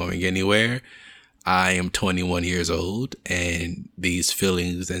not going anywhere. I am 21 years old and these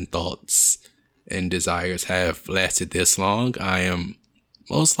feelings and thoughts and desires have lasted this long, I am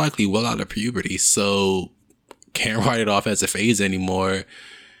most likely well out of puberty, so can't write it off as a phase anymore.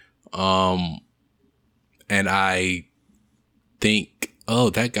 And I think, oh,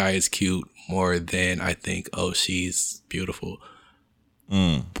 that guy is cute more than I think, oh, she's beautiful.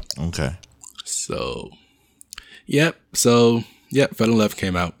 Okay. So, yep. So, yep. Fell in Love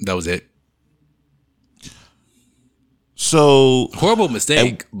came out. That was it. So horrible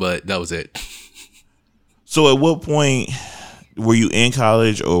mistake, but that was it. So, at what point were you in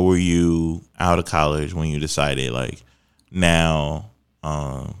college or were you out of college when you decided like now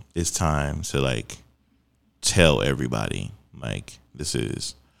it's time to like tell everybody like this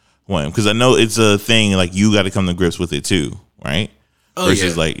is one? Because I know it's a thing like you got to come to grips with it too, right? Oh,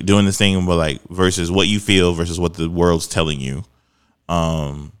 versus yeah. like doing this thing, but like versus what you feel versus what the world's telling you.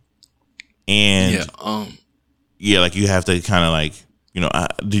 And yeah, like you have to kind of like, you know,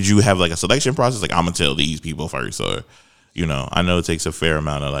 did you have like a selection process? Like I'm gonna tell these people first, or you know, I know it takes a fair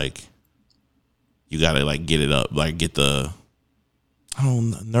amount of like, you gotta like get it up, like get the, I don't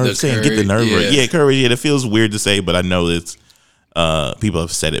know, nerve saying get the nerve yeah. right. Yeah, courage. Yeah, it feels weird to say, but I know it's people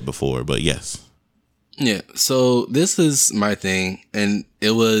have said it before, but yes. Yeah, so this is my thing, and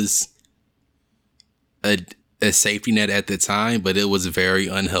it was a safety net at the time, but it was very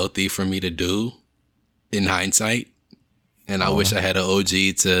unhealthy for me to do in hindsight. And I wish I had an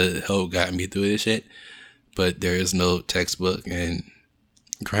OG to help guide me through this shit, but there is no textbook. And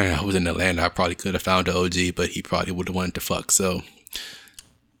granted, I was in Atlanta, I probably could have found an OG, but he probably would have wanted to fuck. So,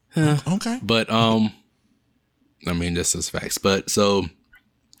 Okay. but I mean, this is facts. But so,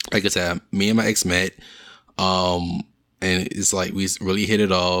 like I said, me and my ex met, and it's like we really hit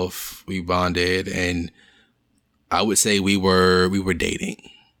it off. We bonded, and I would say we were dating.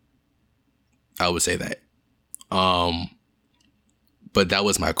 I would say that. But that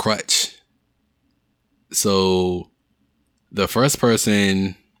was my crutch. So the first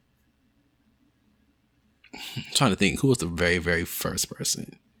person, I'm trying to think, who was the very, very first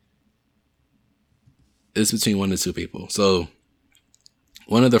person? It's between one or two people. So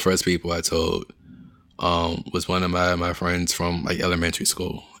one of the first people I told was one of my friends from like elementary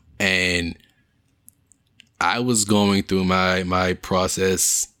school. And I was going through my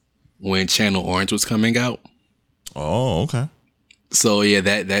process when Channel Orange was coming out. Oh, okay. So yeah,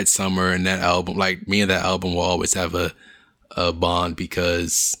 that summer and that album, like me and that album will always have a bond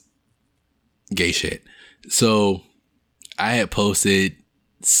because gay shit. So I had posted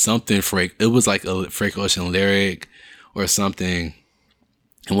something it was like a Frank Ocean lyric or something,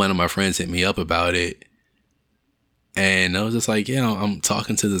 and one of my friends hit me up about it, and I was just like, yeah, I'm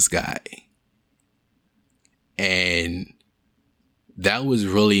talking to this guy, and that was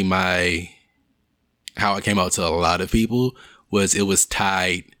really how I came out to a lot of people. It was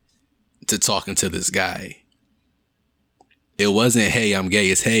tied to talking to this guy. It wasn't, hey, I'm gay.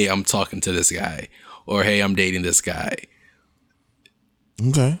 It's, hey, I'm talking to this guy. Or, hey, I'm dating this guy.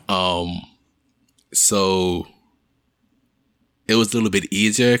 Okay. So it was a little bit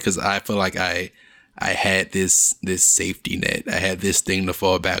easier because I feel like I had this safety net. I had this thing to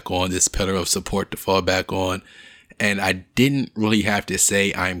fall back on, this pillar of support to fall back on. And I didn't really have to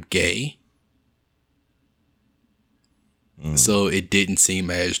say I'm gay. So it didn't seem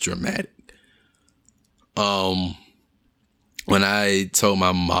as dramatic. When I told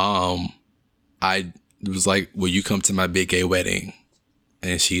my mom, I was like, will you come to my big gay wedding?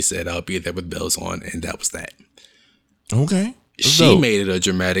 And she said, I'll be there with bells on. And that was that. Okay. She made it a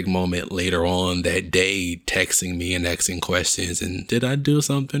dramatic moment later on that day, texting me and asking questions. And did I do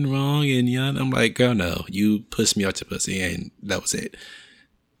something wrong? And yeah, I'm like, girl, no, you pushed me out your pussy. And that was it.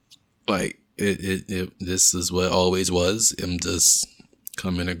 Like, this is what it always was. I'm just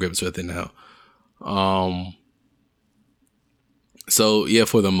coming to grips with it now. So yeah,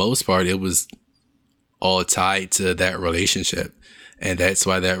 for the most part, it was all tied to that relationship. And that's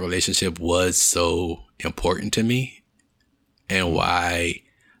why that relationship was so important to me and why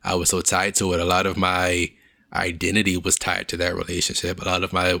I was so tied to it. A lot of my identity was tied to that relationship. A lot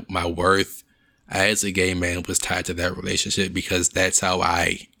of my worth as a gay man was tied to that relationship because that's how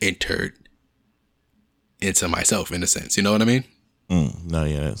I entered into myself, in a sense. You know what I mean? No,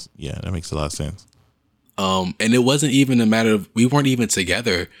 yeah, that makes a lot of sense. And it wasn't even a matter of, we weren't even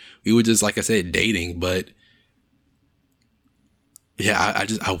together. We were just, like I said, dating. But yeah,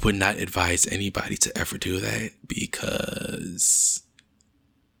 I would not advise anybody to ever do that because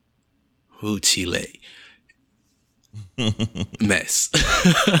Chile. Mess.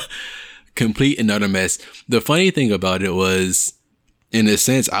 Complete and utter mess. The funny thing about it was in a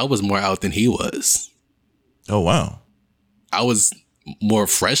sense, I was more out than he was. Oh, wow. I was more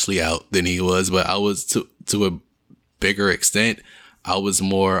freshly out than he was, but I was to a bigger extent, I was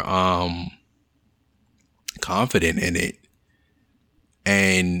more confident in it.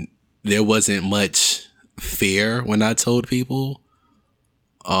 And there wasn't much fear when I told people.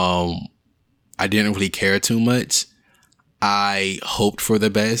 I didn't really care too much. I hoped for the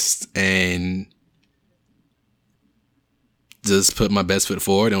best and just put my best foot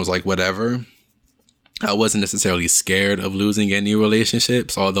forward and was like, whatever. I wasn't necessarily scared of losing any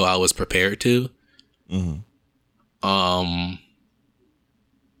relationships, although I was prepared to. Mm-hmm.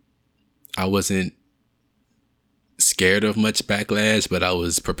 I wasn't scared of much backlash, but I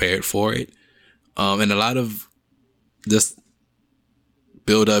was prepared for it. And a lot of this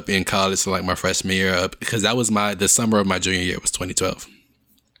build up in college, like my freshman year up, because that was the summer of my junior year was 2012.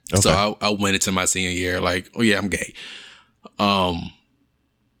 Okay. So I went into my senior year like, oh yeah, I'm gay.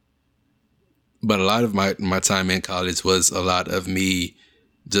 But a lot of my time in college was a lot of me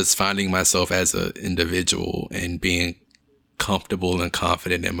just finding myself as an individual and being comfortable and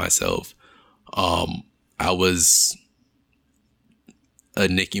confident in myself. I was a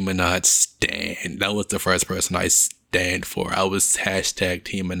Nicki Minaj stan. That was the first person I stand for. I was hashtag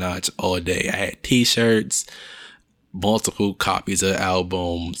Team Minaj all day. I had t-shirts, multiple copies of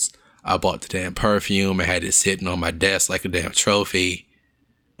albums. I bought the damn perfume. I had it sitting on my desk like a damn trophy.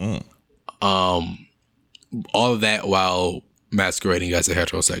 All of that while masquerading as a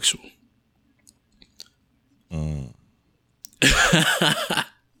heterosexual.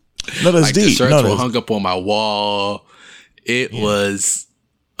 No, that's like deep. The shirts were hung up on my wall. It was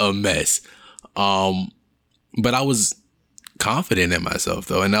a mess. But I was confident in myself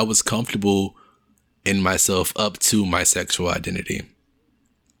though, and I was comfortable in myself up to my sexual identity.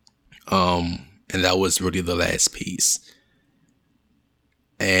 And that was really the last piece.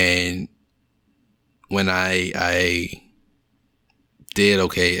 And when I did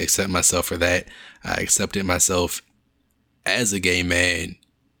accept myself for that, I accepted myself as a gay man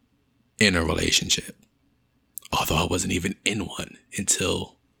in a relationship. Although I wasn't even in one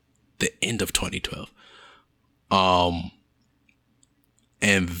until the end of 2012.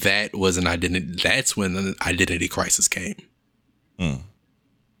 And that was an identity. That's when the identity crisis came.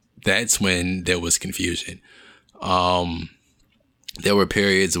 That's when there was confusion. There were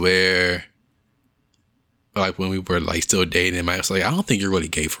periods where, like when we were like still dating, I was like, I don't think you're really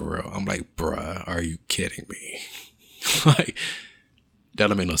gay for real. I'm like, bruh, are you kidding me? Like, that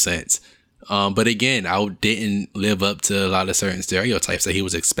don't make no sense. But again, I didn't live up to a lot of certain stereotypes that he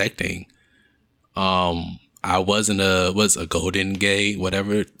was expecting. I was a golden gay,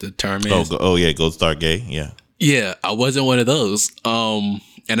 whatever the term is. Oh yeah, gold star gay. Yeah. Yeah, I wasn't one of those.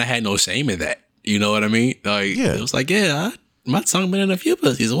 And I had no shame in that. You know what I mean? Like, it was like, yeah, my tongue been in a few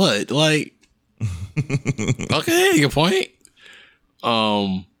pussies. What? Like, okay, good point.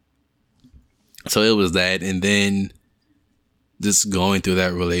 So it was that, and then just going through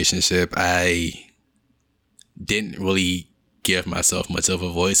that relationship, I didn't really give myself much of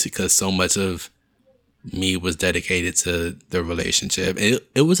a voice because so much of me was dedicated to the relationship.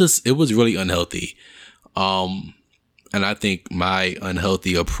 It was really unhealthy. And I think my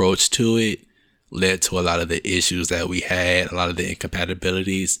unhealthy approach to it led to a lot of the issues that we had, a lot of the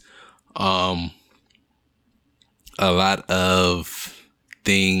incompatibilities. A lot of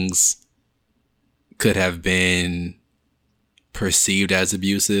things could have been perceived as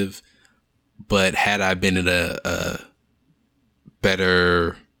abusive, but had I been in a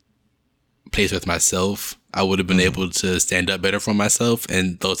better place with myself, I would have been able to stand up better for myself,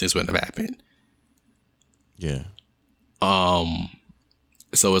 and those things wouldn't have happened. Yeah.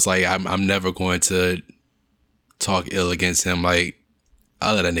 So it's like I'm never going to talk ill against him. Like,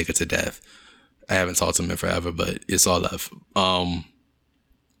 I let that nigga to death. I haven't talked to him in forever, but it's all love.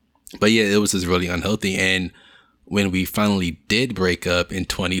 But yeah, it was just really unhealthy. And when we finally did break up in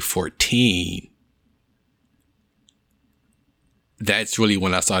 2014, that's really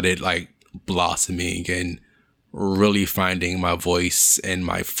when I started like blossoming and really finding my voice and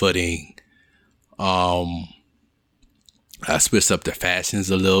my footing. I switched up the fashions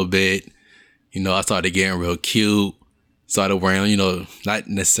a little bit. You know, I started getting real cute. Started wearing, you know, not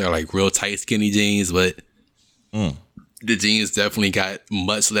necessarily like real tight skinny jeans, but the jeans definitely got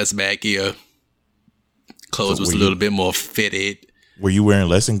much less baggier. Clothes was a little bit more fitted. Were you wearing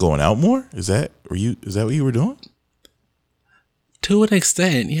less and going out more? Is that what you were doing? To an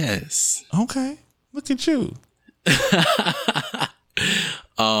extent, yes. Okay. Look at you.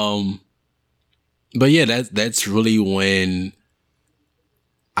 But yeah, that's really when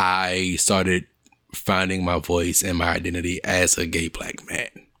I started finding my voice and my identity as a gay black man,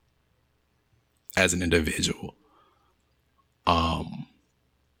 as an individual.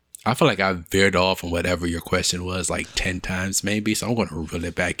 I feel like I veered off from whatever your question was like 10 times maybe, so I'm going to reel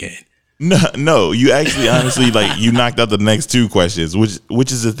it back in. No, you actually honestly like you knocked out the next two questions,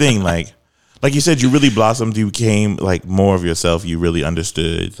 which is the thing. Like you said, you really blossomed. You became like more of yourself. You really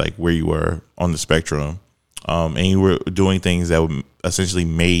understood like where you were on the spectrum, and you were doing things that essentially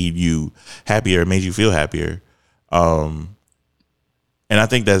made you happier, made you feel happier. And I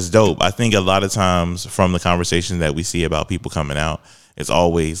think that's dope. I think a lot of times from the conversation that we see about people coming out, it's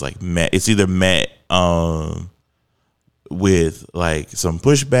always like it's either met with like some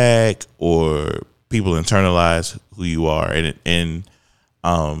pushback or people internalize who you are, and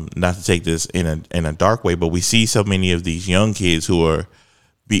not to take this in a dark way, but we see so many of these young kids who are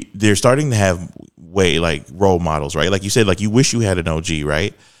they're starting to have like role models, right? Like you said, like you wish you had an OG,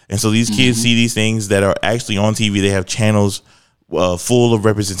 right? And so these kids see these things that are actually on TV. They have channels full of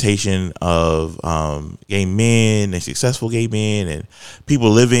representation of gay men and successful gay men and people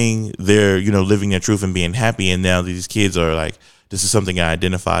living their truth and being happy. And now these kids are like, this is something I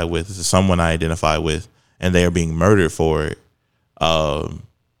identify with. This is someone I identify with, and they are being murdered for it. And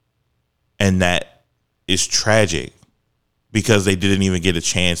that is tragic because they didn't even get a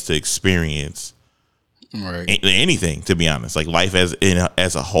chance to experience anything, to be honest, like life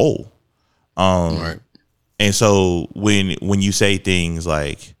as a whole. Right. And so when you say things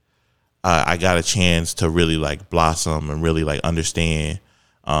like, I got a chance to really like blossom and really like understand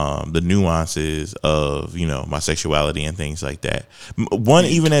the nuances of, my sexuality and things like that.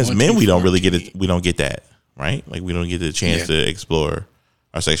 Even as men, we don't really get it. We don't get that, right? Like we don't get the chance to explore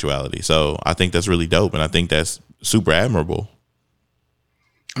our sexuality. So I think that's really dope. And I think that's super admirable.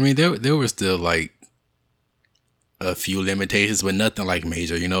 I mean, there were still like a few limitations, but nothing like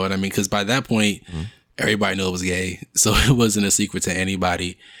major, you know what I mean? Because by that point, everybody knew it was gay, so it wasn't a secret to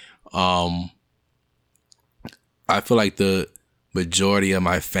anybody. I feel like the majority of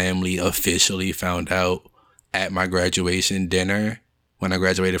my family officially found out at my graduation dinner when I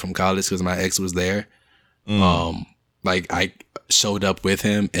graduated from college because my ex was there. Like I showed up with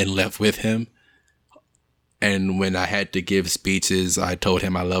him and left with him. And when I had to give speeches, I told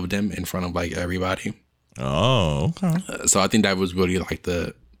him I loved him in front of like everybody. Oh, okay. So I think that was really like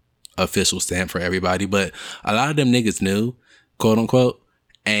the official stamp for everybody. But a lot of them niggas knew, quote unquote,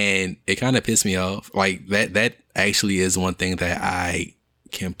 and it kind of pissed me off. Like that actually is one thing that I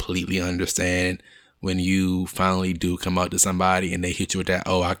completely understand when you finally do come out to somebody and they hit you with that,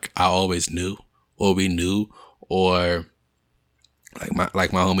 oh, I always knew, or we knew, or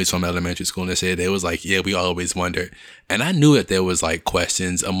like my homies from elementary school, and they said, they was like, yeah, we always wondered. And I knew that there was like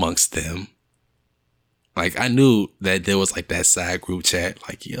questions amongst them. Like I knew that there was like that side group chat,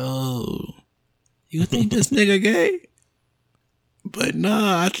 like, yo, you think this nigga gay? But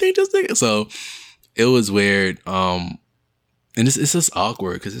nah, I think this nigga. So it was weird. And it's just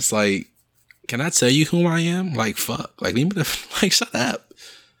awkward because it's like, can I tell you who I am? Like, fuck. Like, leave me the like, shut up.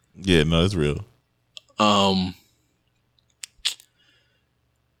 Yeah, no, it's real.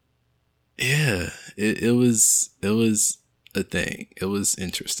 Yeah, it was a thing. It was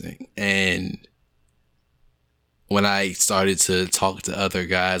interesting. And when I started to talk to other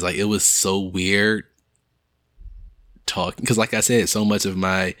guys, like it was so weird talking. Because like I said, so much of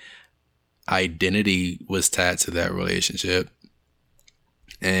my identity was tied to that relationship.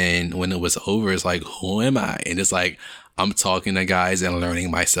 And when it was over, it's like, who am I? And it's like, I'm talking to guys and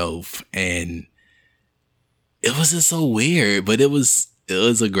learning myself. And it was just so weird, but it was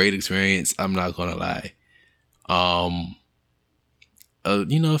a great experience. I'm not going to lie.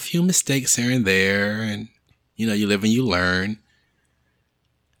 A few mistakes here and there, and, you live and you learn.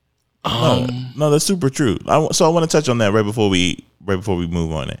 No, that's super true. So I want to touch on that right before we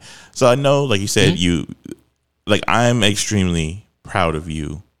move on it. So I know, like you said, I'm extremely proud of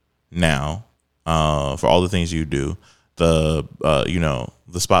you now, for all the things you do, the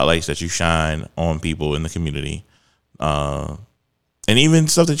spotlights that you shine on people in the community, and even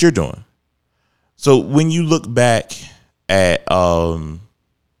stuff that you're doing. So when you look back at the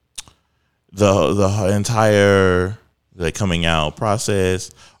entire like coming out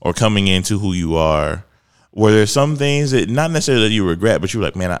process or coming into who you are, were there some things that not necessarily that you regret, but you were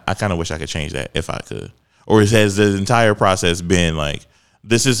like, man, I kind of wish I could change that if I could? Or has the entire process been like,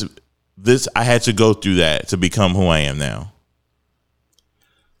 this I had to go through that to become who I am now?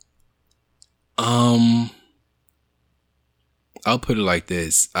 I'll put it like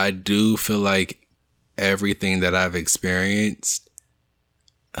this. I do feel like everything that I've experienced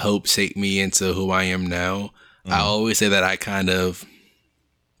helped shape me into who I am now. I always say that I kind of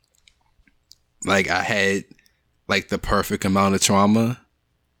Like I had like the perfect amount of trauma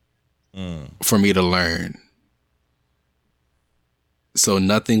for me to learn. So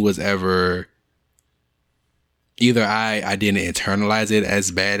nothing was ever, either I didn't internalize it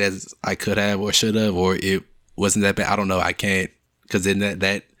as bad as I could have or should have, or it wasn't that bad. I don't know. I can't, because then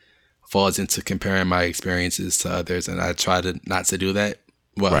that falls into comparing my experiences to others, and I try to not to do that.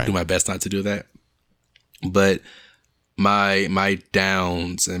 Well, I do my best not to do that. But my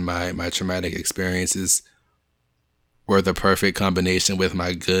downs and my traumatic experiences were the perfect combination with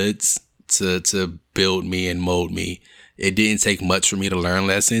my goods to build me and mold me. It didn't take much for me to learn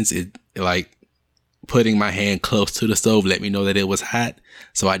lessons. It, like, putting my hand close to the stove let me know that it was hot,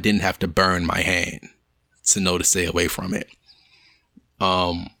 so I didn't have to burn my hand to know to stay away from it.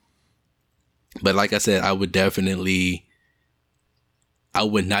 But like I said, I would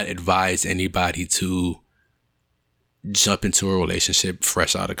not advise anybody to jump into a relationship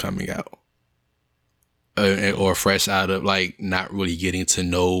fresh out of coming out, or fresh out of like not really getting to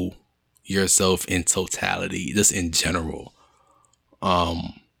know yourself in totality, just in general.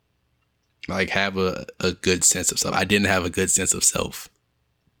 Like have a good sense of self. I didn't have a good sense of self,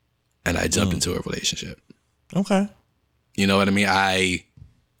 and I jumped into a relationship. Okay. You know what I mean?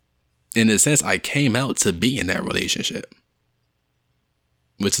 In a sense, I came out to be in that relationship,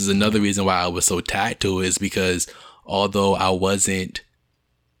 which is another reason why I was so tied to it, is because although I wasn't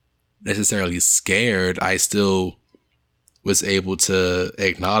necessarily scared, I still was able to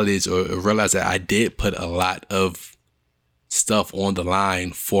acknowledge or realize that I did put a lot of stuff on the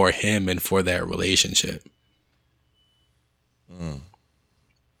line for him and for that relationship.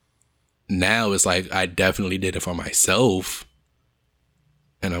 Now it's like I definitely did it for myself,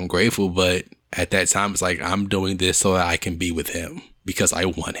 and I'm grateful, but at that time it's like I'm doing this so that I can be with him because I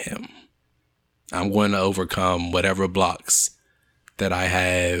want him. I'm going to overcome whatever blocks that I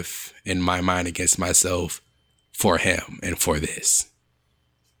have in my mind against myself for him and for this.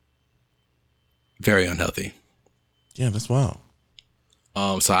 Very unhealthy. Yeah, that's wild.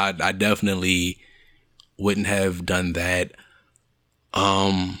 So I definitely wouldn't have done that.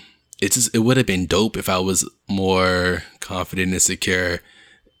 It would have been dope if I was more confident and secure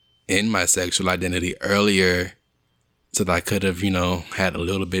in my sexual identity earlier, so that I could have, had a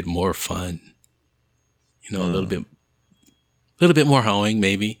little bit more fun. A little bit more hoeing,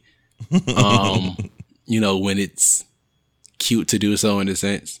 maybe. When it's cute to do so, in a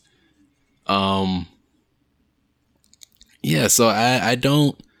sense. Yeah, so I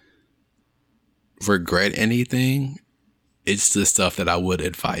don't regret anything. It's the stuff that I would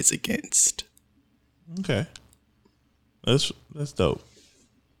advise against. Okay. That's dope.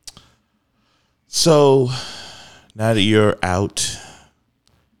 So now that you're out,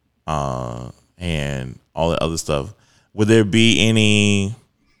 and all the other stuff, would there be any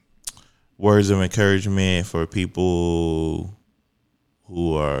words of encouragement for people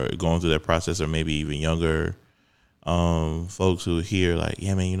who are going through that process, or maybe even younger folks who hear like,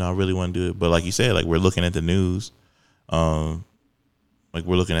 yeah, man, I really want to do it, but like you said, like we're looking at the news, and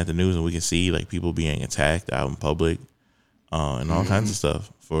we can see like people being attacked out in public, and all kinds of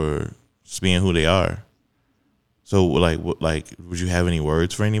stuff for just being who they are. So like would you have any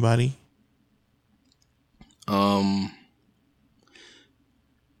words for anybody?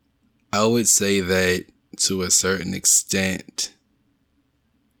 I would say that to a certain extent,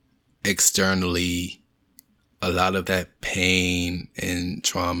 externally, a lot of that pain and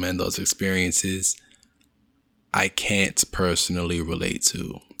trauma and those experiences, I can't personally relate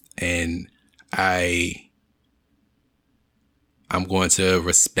to. And I'm going to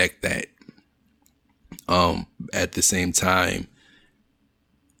respect that. At the same time,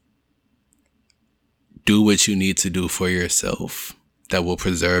 do what you need to do for yourself that will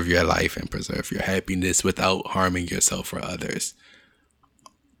preserve your life and preserve your happiness without harming yourself or others.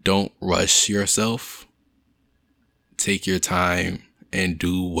 Don't rush yourself. Take your time and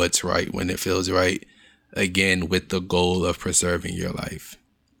do what's right when it feels right. Again, with the goal of preserving your life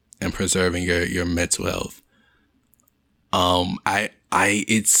and preserving your mental health.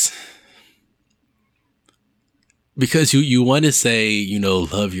 It's because you want to say,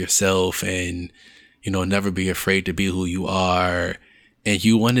 love yourself and, never be afraid to be who you are. And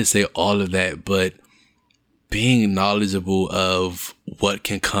you want to say all of that, but being knowledgeable of what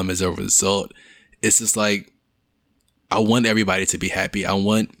can come as a result, it's just like, I want everybody to be happy. I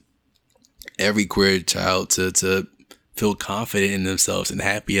want every queer child to feel confident in themselves and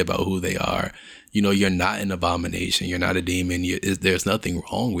happy about who they are. You're not an abomination. You're not a demon. There's nothing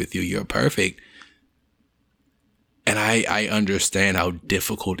wrong with you. You're perfect. And I understand how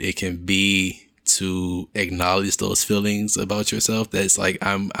difficult it can be to acknowledge those feelings about yourself. That's like,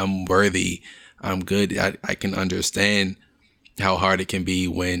 I'm worthy I'm good. I can understand how hard it can be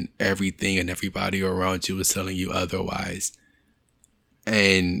when everything and everybody around you is telling you otherwise.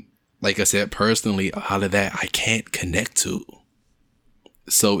 And like I said, personally, a lot of that I can't connect to.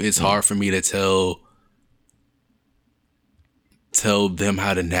 So it's hard for me to tell them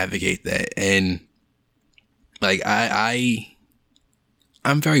how to navigate that. And like I'm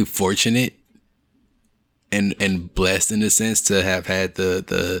very fortunate and blessed in the sense to have had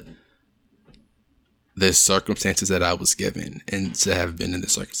the circumstances that I was given and to have been in the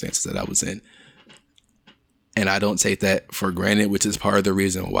circumstances that I was in. And I don't take that for granted, which is part of the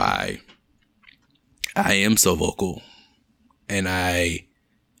reason why I am so vocal. And I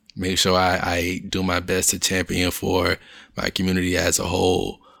make sure I do my best to champion for my community as a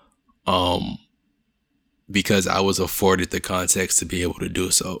whole. Because I was afforded the context to be able to do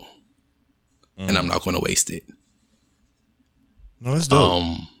so. And I'm not going to waste it. No, that's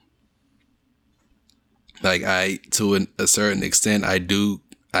dope. Like to a certain extent, I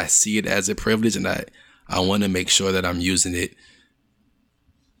see it as a privilege, and I want to make sure that I'm using it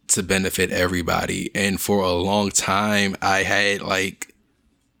to benefit everybody. And for a long time, I had like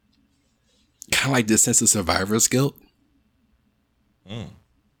kind of like this sense of survivor's guilt.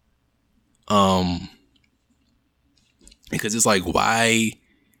 Because it's like, why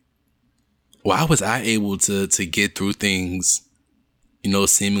was I able to get through things,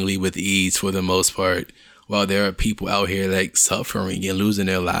 seemingly with ease for the most part, while there are people out here like suffering and losing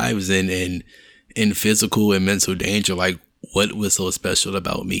their lives and in physical and mental danger? Like, what was so special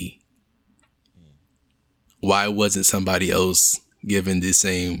about me? Why wasn't somebody else given the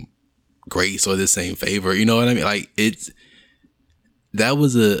same grace or the same favor? You know what I mean? Like, that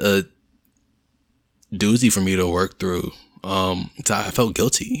was a doozy for me to work through. So I felt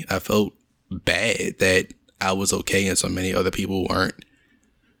guilty. I felt bad that I was okay and so many other people weren't.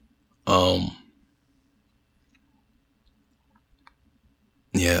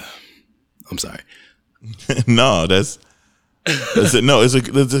 Yeah, I'm sorry. No, it's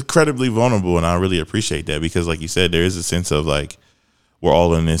incredibly vulnerable, and I really appreciate that, because like you said, there is a sense of like, we're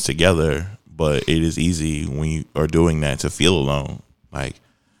all in this together, but it is easy when you are doing that to feel alone. Like,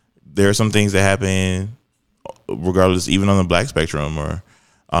 there are some things that happen regardless, even on the Black spectrum or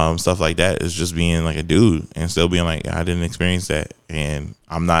stuff like that, is just being like a dude and still being like, I didn't experience that, and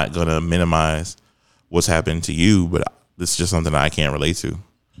I'm not gonna minimize what's happened to you, but this is just something that I can't relate to.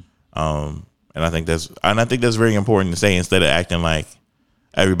 And I think that's very important to say, instead of acting like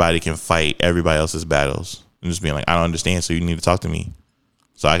everybody can fight everybody else's battles and just being like, I don't understand, so you need to talk to me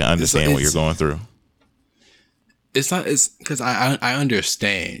so I can understand what you're going through. It's because I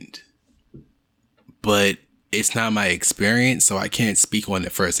understand, but it's not my experience, so I can't speak on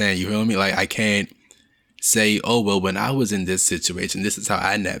it firsthand. You feel me? Like, I can't say, oh, well, when I was in this situation, this is how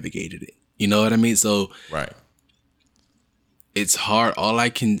I navigated it. You know what I mean? So right. It's hard. All I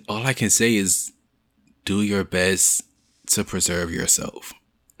can say is do your best to preserve yourself.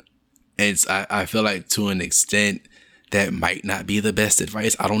 And I feel like to an extent that might not be the best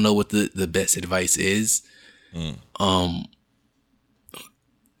advice. I don't know what the best advice is.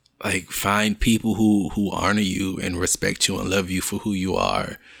 Like, find people who honor you and respect you and love you for who you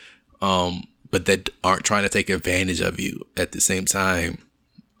are, but that aren't trying to take advantage of you at the same time.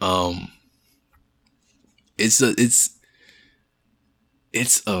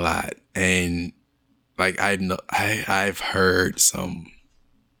 It's a lot, and like I've heard some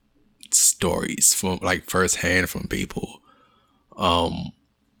stories from like firsthand from people.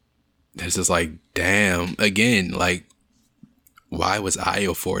 It's just like, damn, again, like, why was I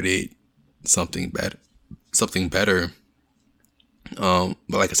afforded something better? But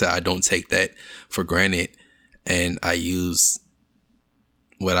like I said, I don't take that for granted, and I use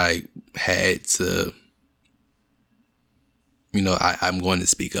what I had to, I'm going to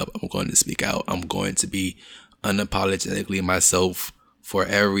speak up. I'm going to speak out. I'm going to be unapologetically myself for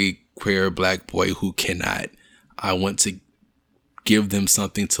every queer Black boy who cannot. I want to give them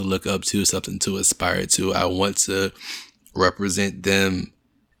something to look up to, something to aspire to. I want to represent them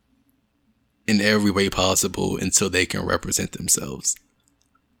in every way possible until they can represent themselves.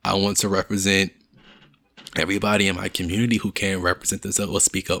 I want to represent everybody in my community who can represent themselves or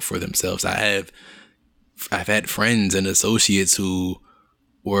speak up for themselves. I've had friends and associates who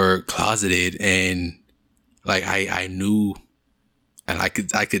were closeted, and like I knew, and I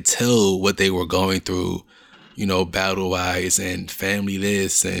could tell what they were going through, battle wise and family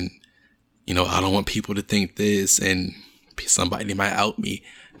this, and I don't want people to think this, and somebody might out me.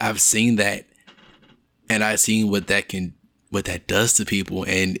 I've seen that, and I've seen what that does to people,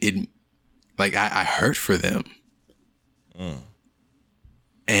 and it, like, I hurt for them.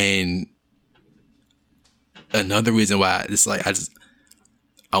 And another reason why it's like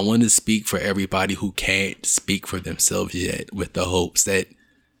I want to speak for everybody who can't speak for themselves yet, with the hopes that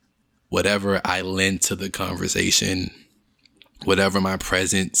whatever I lend to the conversation, whatever my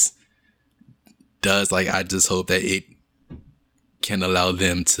presence does, like, I just hope that it can allow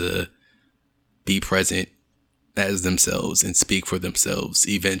them to be present as themselves and speak for themselves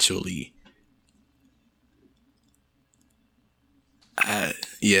eventually.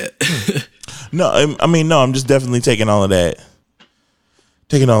 Yeah. No, I mean, no, I'm just definitely taking all of that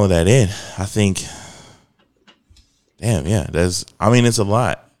in. I think, damn, yeah, it's a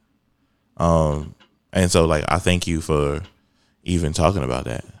lot. And so, like, I thank you for even talking about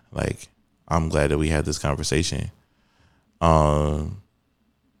that. Like, I'm glad that we had this conversation. I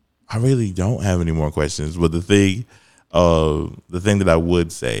really don't have any more questions, but the thing that I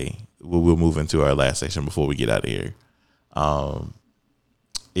would say, we'll move into our last section before we get out of here,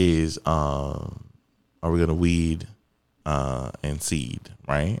 is, are we going to weed and seed,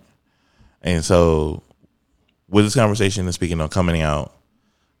 right? And so with this conversation and speaking on coming out,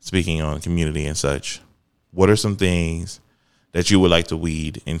 speaking on community and such, what are some things that you would like to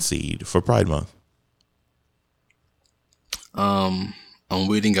weed and seed for Pride Month? I'm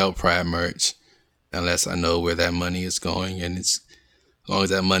weeding out Pride merch unless I know where that money is going, and it's as long as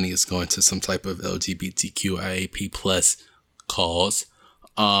that money is going to some type of LGBTQIAP plus cause.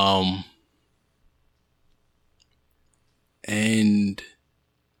 And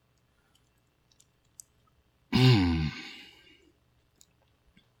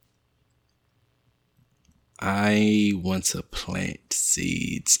I want to plant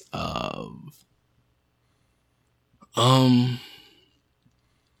seeds of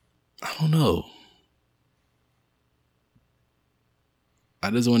I don't know.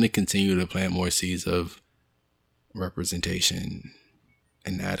 I just want to continue to plant more seeds of representation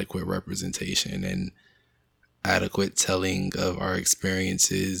and adequate representation and adequate telling of our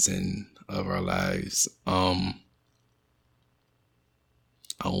experiences and of our lives. I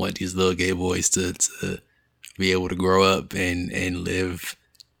want these little gay boys to be able to grow up and live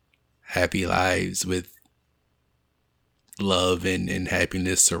happy lives with love and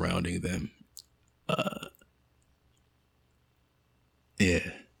happiness surrounding them. Yeah.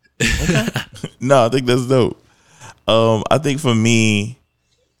 Okay. No, I think that's dope. I think for me,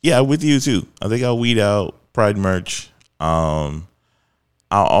 yeah, with you too. I think I'll weed out Pride merch. I'll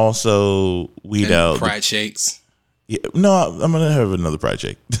also weed out Pride shakes. Yeah, no, I'm gonna have another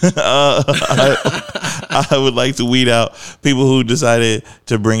project. I would like to weed out people who decided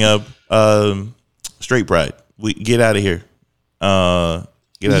to bring up straight pride. We get out of here. Get out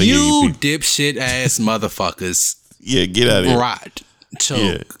of here, you dipshit ass motherfuckers. Yeah, get out of here. Right.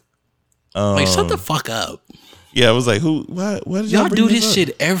 Choke. Yeah. Like, shut the fuck up. Yeah, I was like, who? What did y'all do this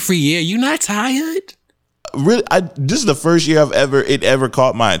shit every year? You not tired? Really? This is the first year it ever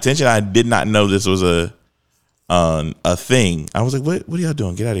caught my attention. I did not know this was a thing. I was like, what are y'all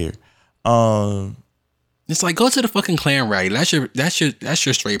doing? Get out of here. It's like, go to the fucking Klan rally. That's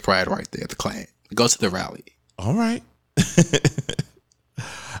your straight pride right there. The Klan. Go to the rally. All right.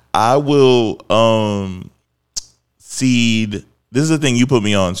 I will seed. This is the thing you put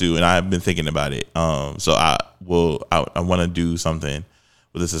me on to, and I've been thinking about it. So I want to do something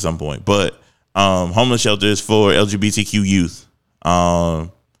with this at some point. But homeless shelters for LGBTQ youth.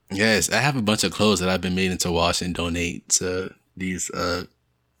 Yes, I have a bunch of clothes that I've been meaning to wash and donate to these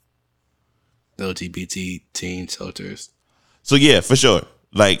LGBT teen shelters. So yeah, for sure.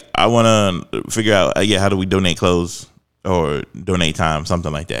 Like, I want to figure out, how do we donate clothes or donate time,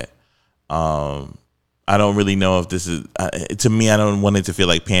 something like that. I don't really know if this is, to me, I don't want it to feel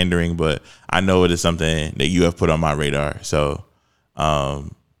like pandering, but I know it is something that you have put on my radar. So,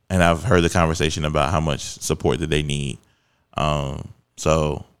 and I've heard the conversation about how much support that they need.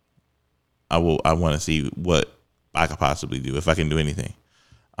 So I want to see what I could possibly do, if I can do anything.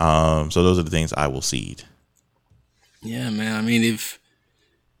 So those are the things I will seed. Yeah, man. I mean,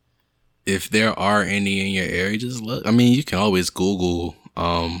 if there are any in your area, just look. I mean, you can always Google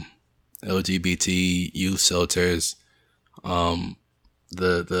LGBT youth shelters.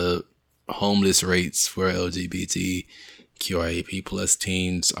 The homeless rates for LGBTQIAP plus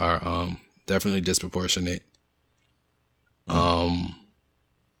teens are definitely disproportionate.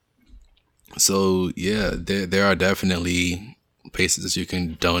 So yeah, there are definitely places that you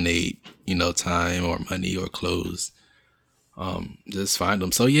can donate, time or money or clothes. Just find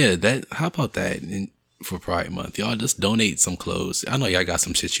them. So yeah, how about that for Pride Month? Y'all just donate some clothes. I know y'all got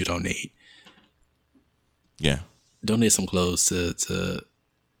some shit you donate. Yeah. Donate some clothes to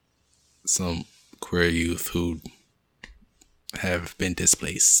some queer youth who have been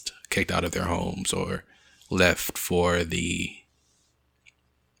displaced, kicked out of their homes, or left for the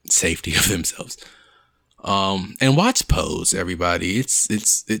safety of themselves. And watch Pose, everybody. It's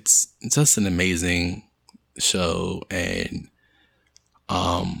just an amazing show, and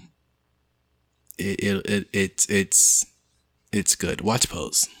it's good. Watch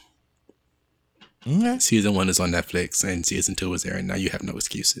Pose. Okay. Season 1 is on Netflix, and season 2 is there, and now you have no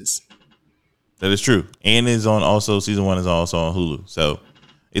excuses. That is true. And is on also, season 1 is also on Hulu. So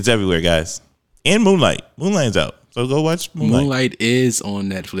it's everywhere, guys. And Moonlight. Moonlight's out. So go watch Moonlight. Moonlight is on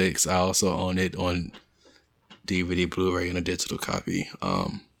Netflix. I also own it on DVD, Blu-ray, and a digital copy.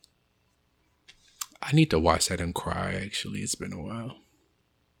 I need to watch that and cry, actually. It's been a while.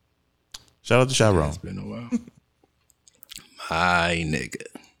 Shout out to Chiron. It's been a while. My nigga.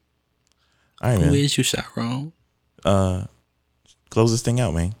 All right, man. Who is you, Chiron? Close this thing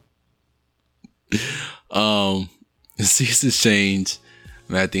out, man. Seasons change.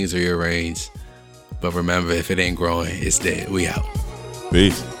 Mad things are rearranged. But remember, if it ain't growing, it's dead. We out.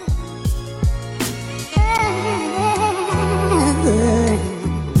 Peace.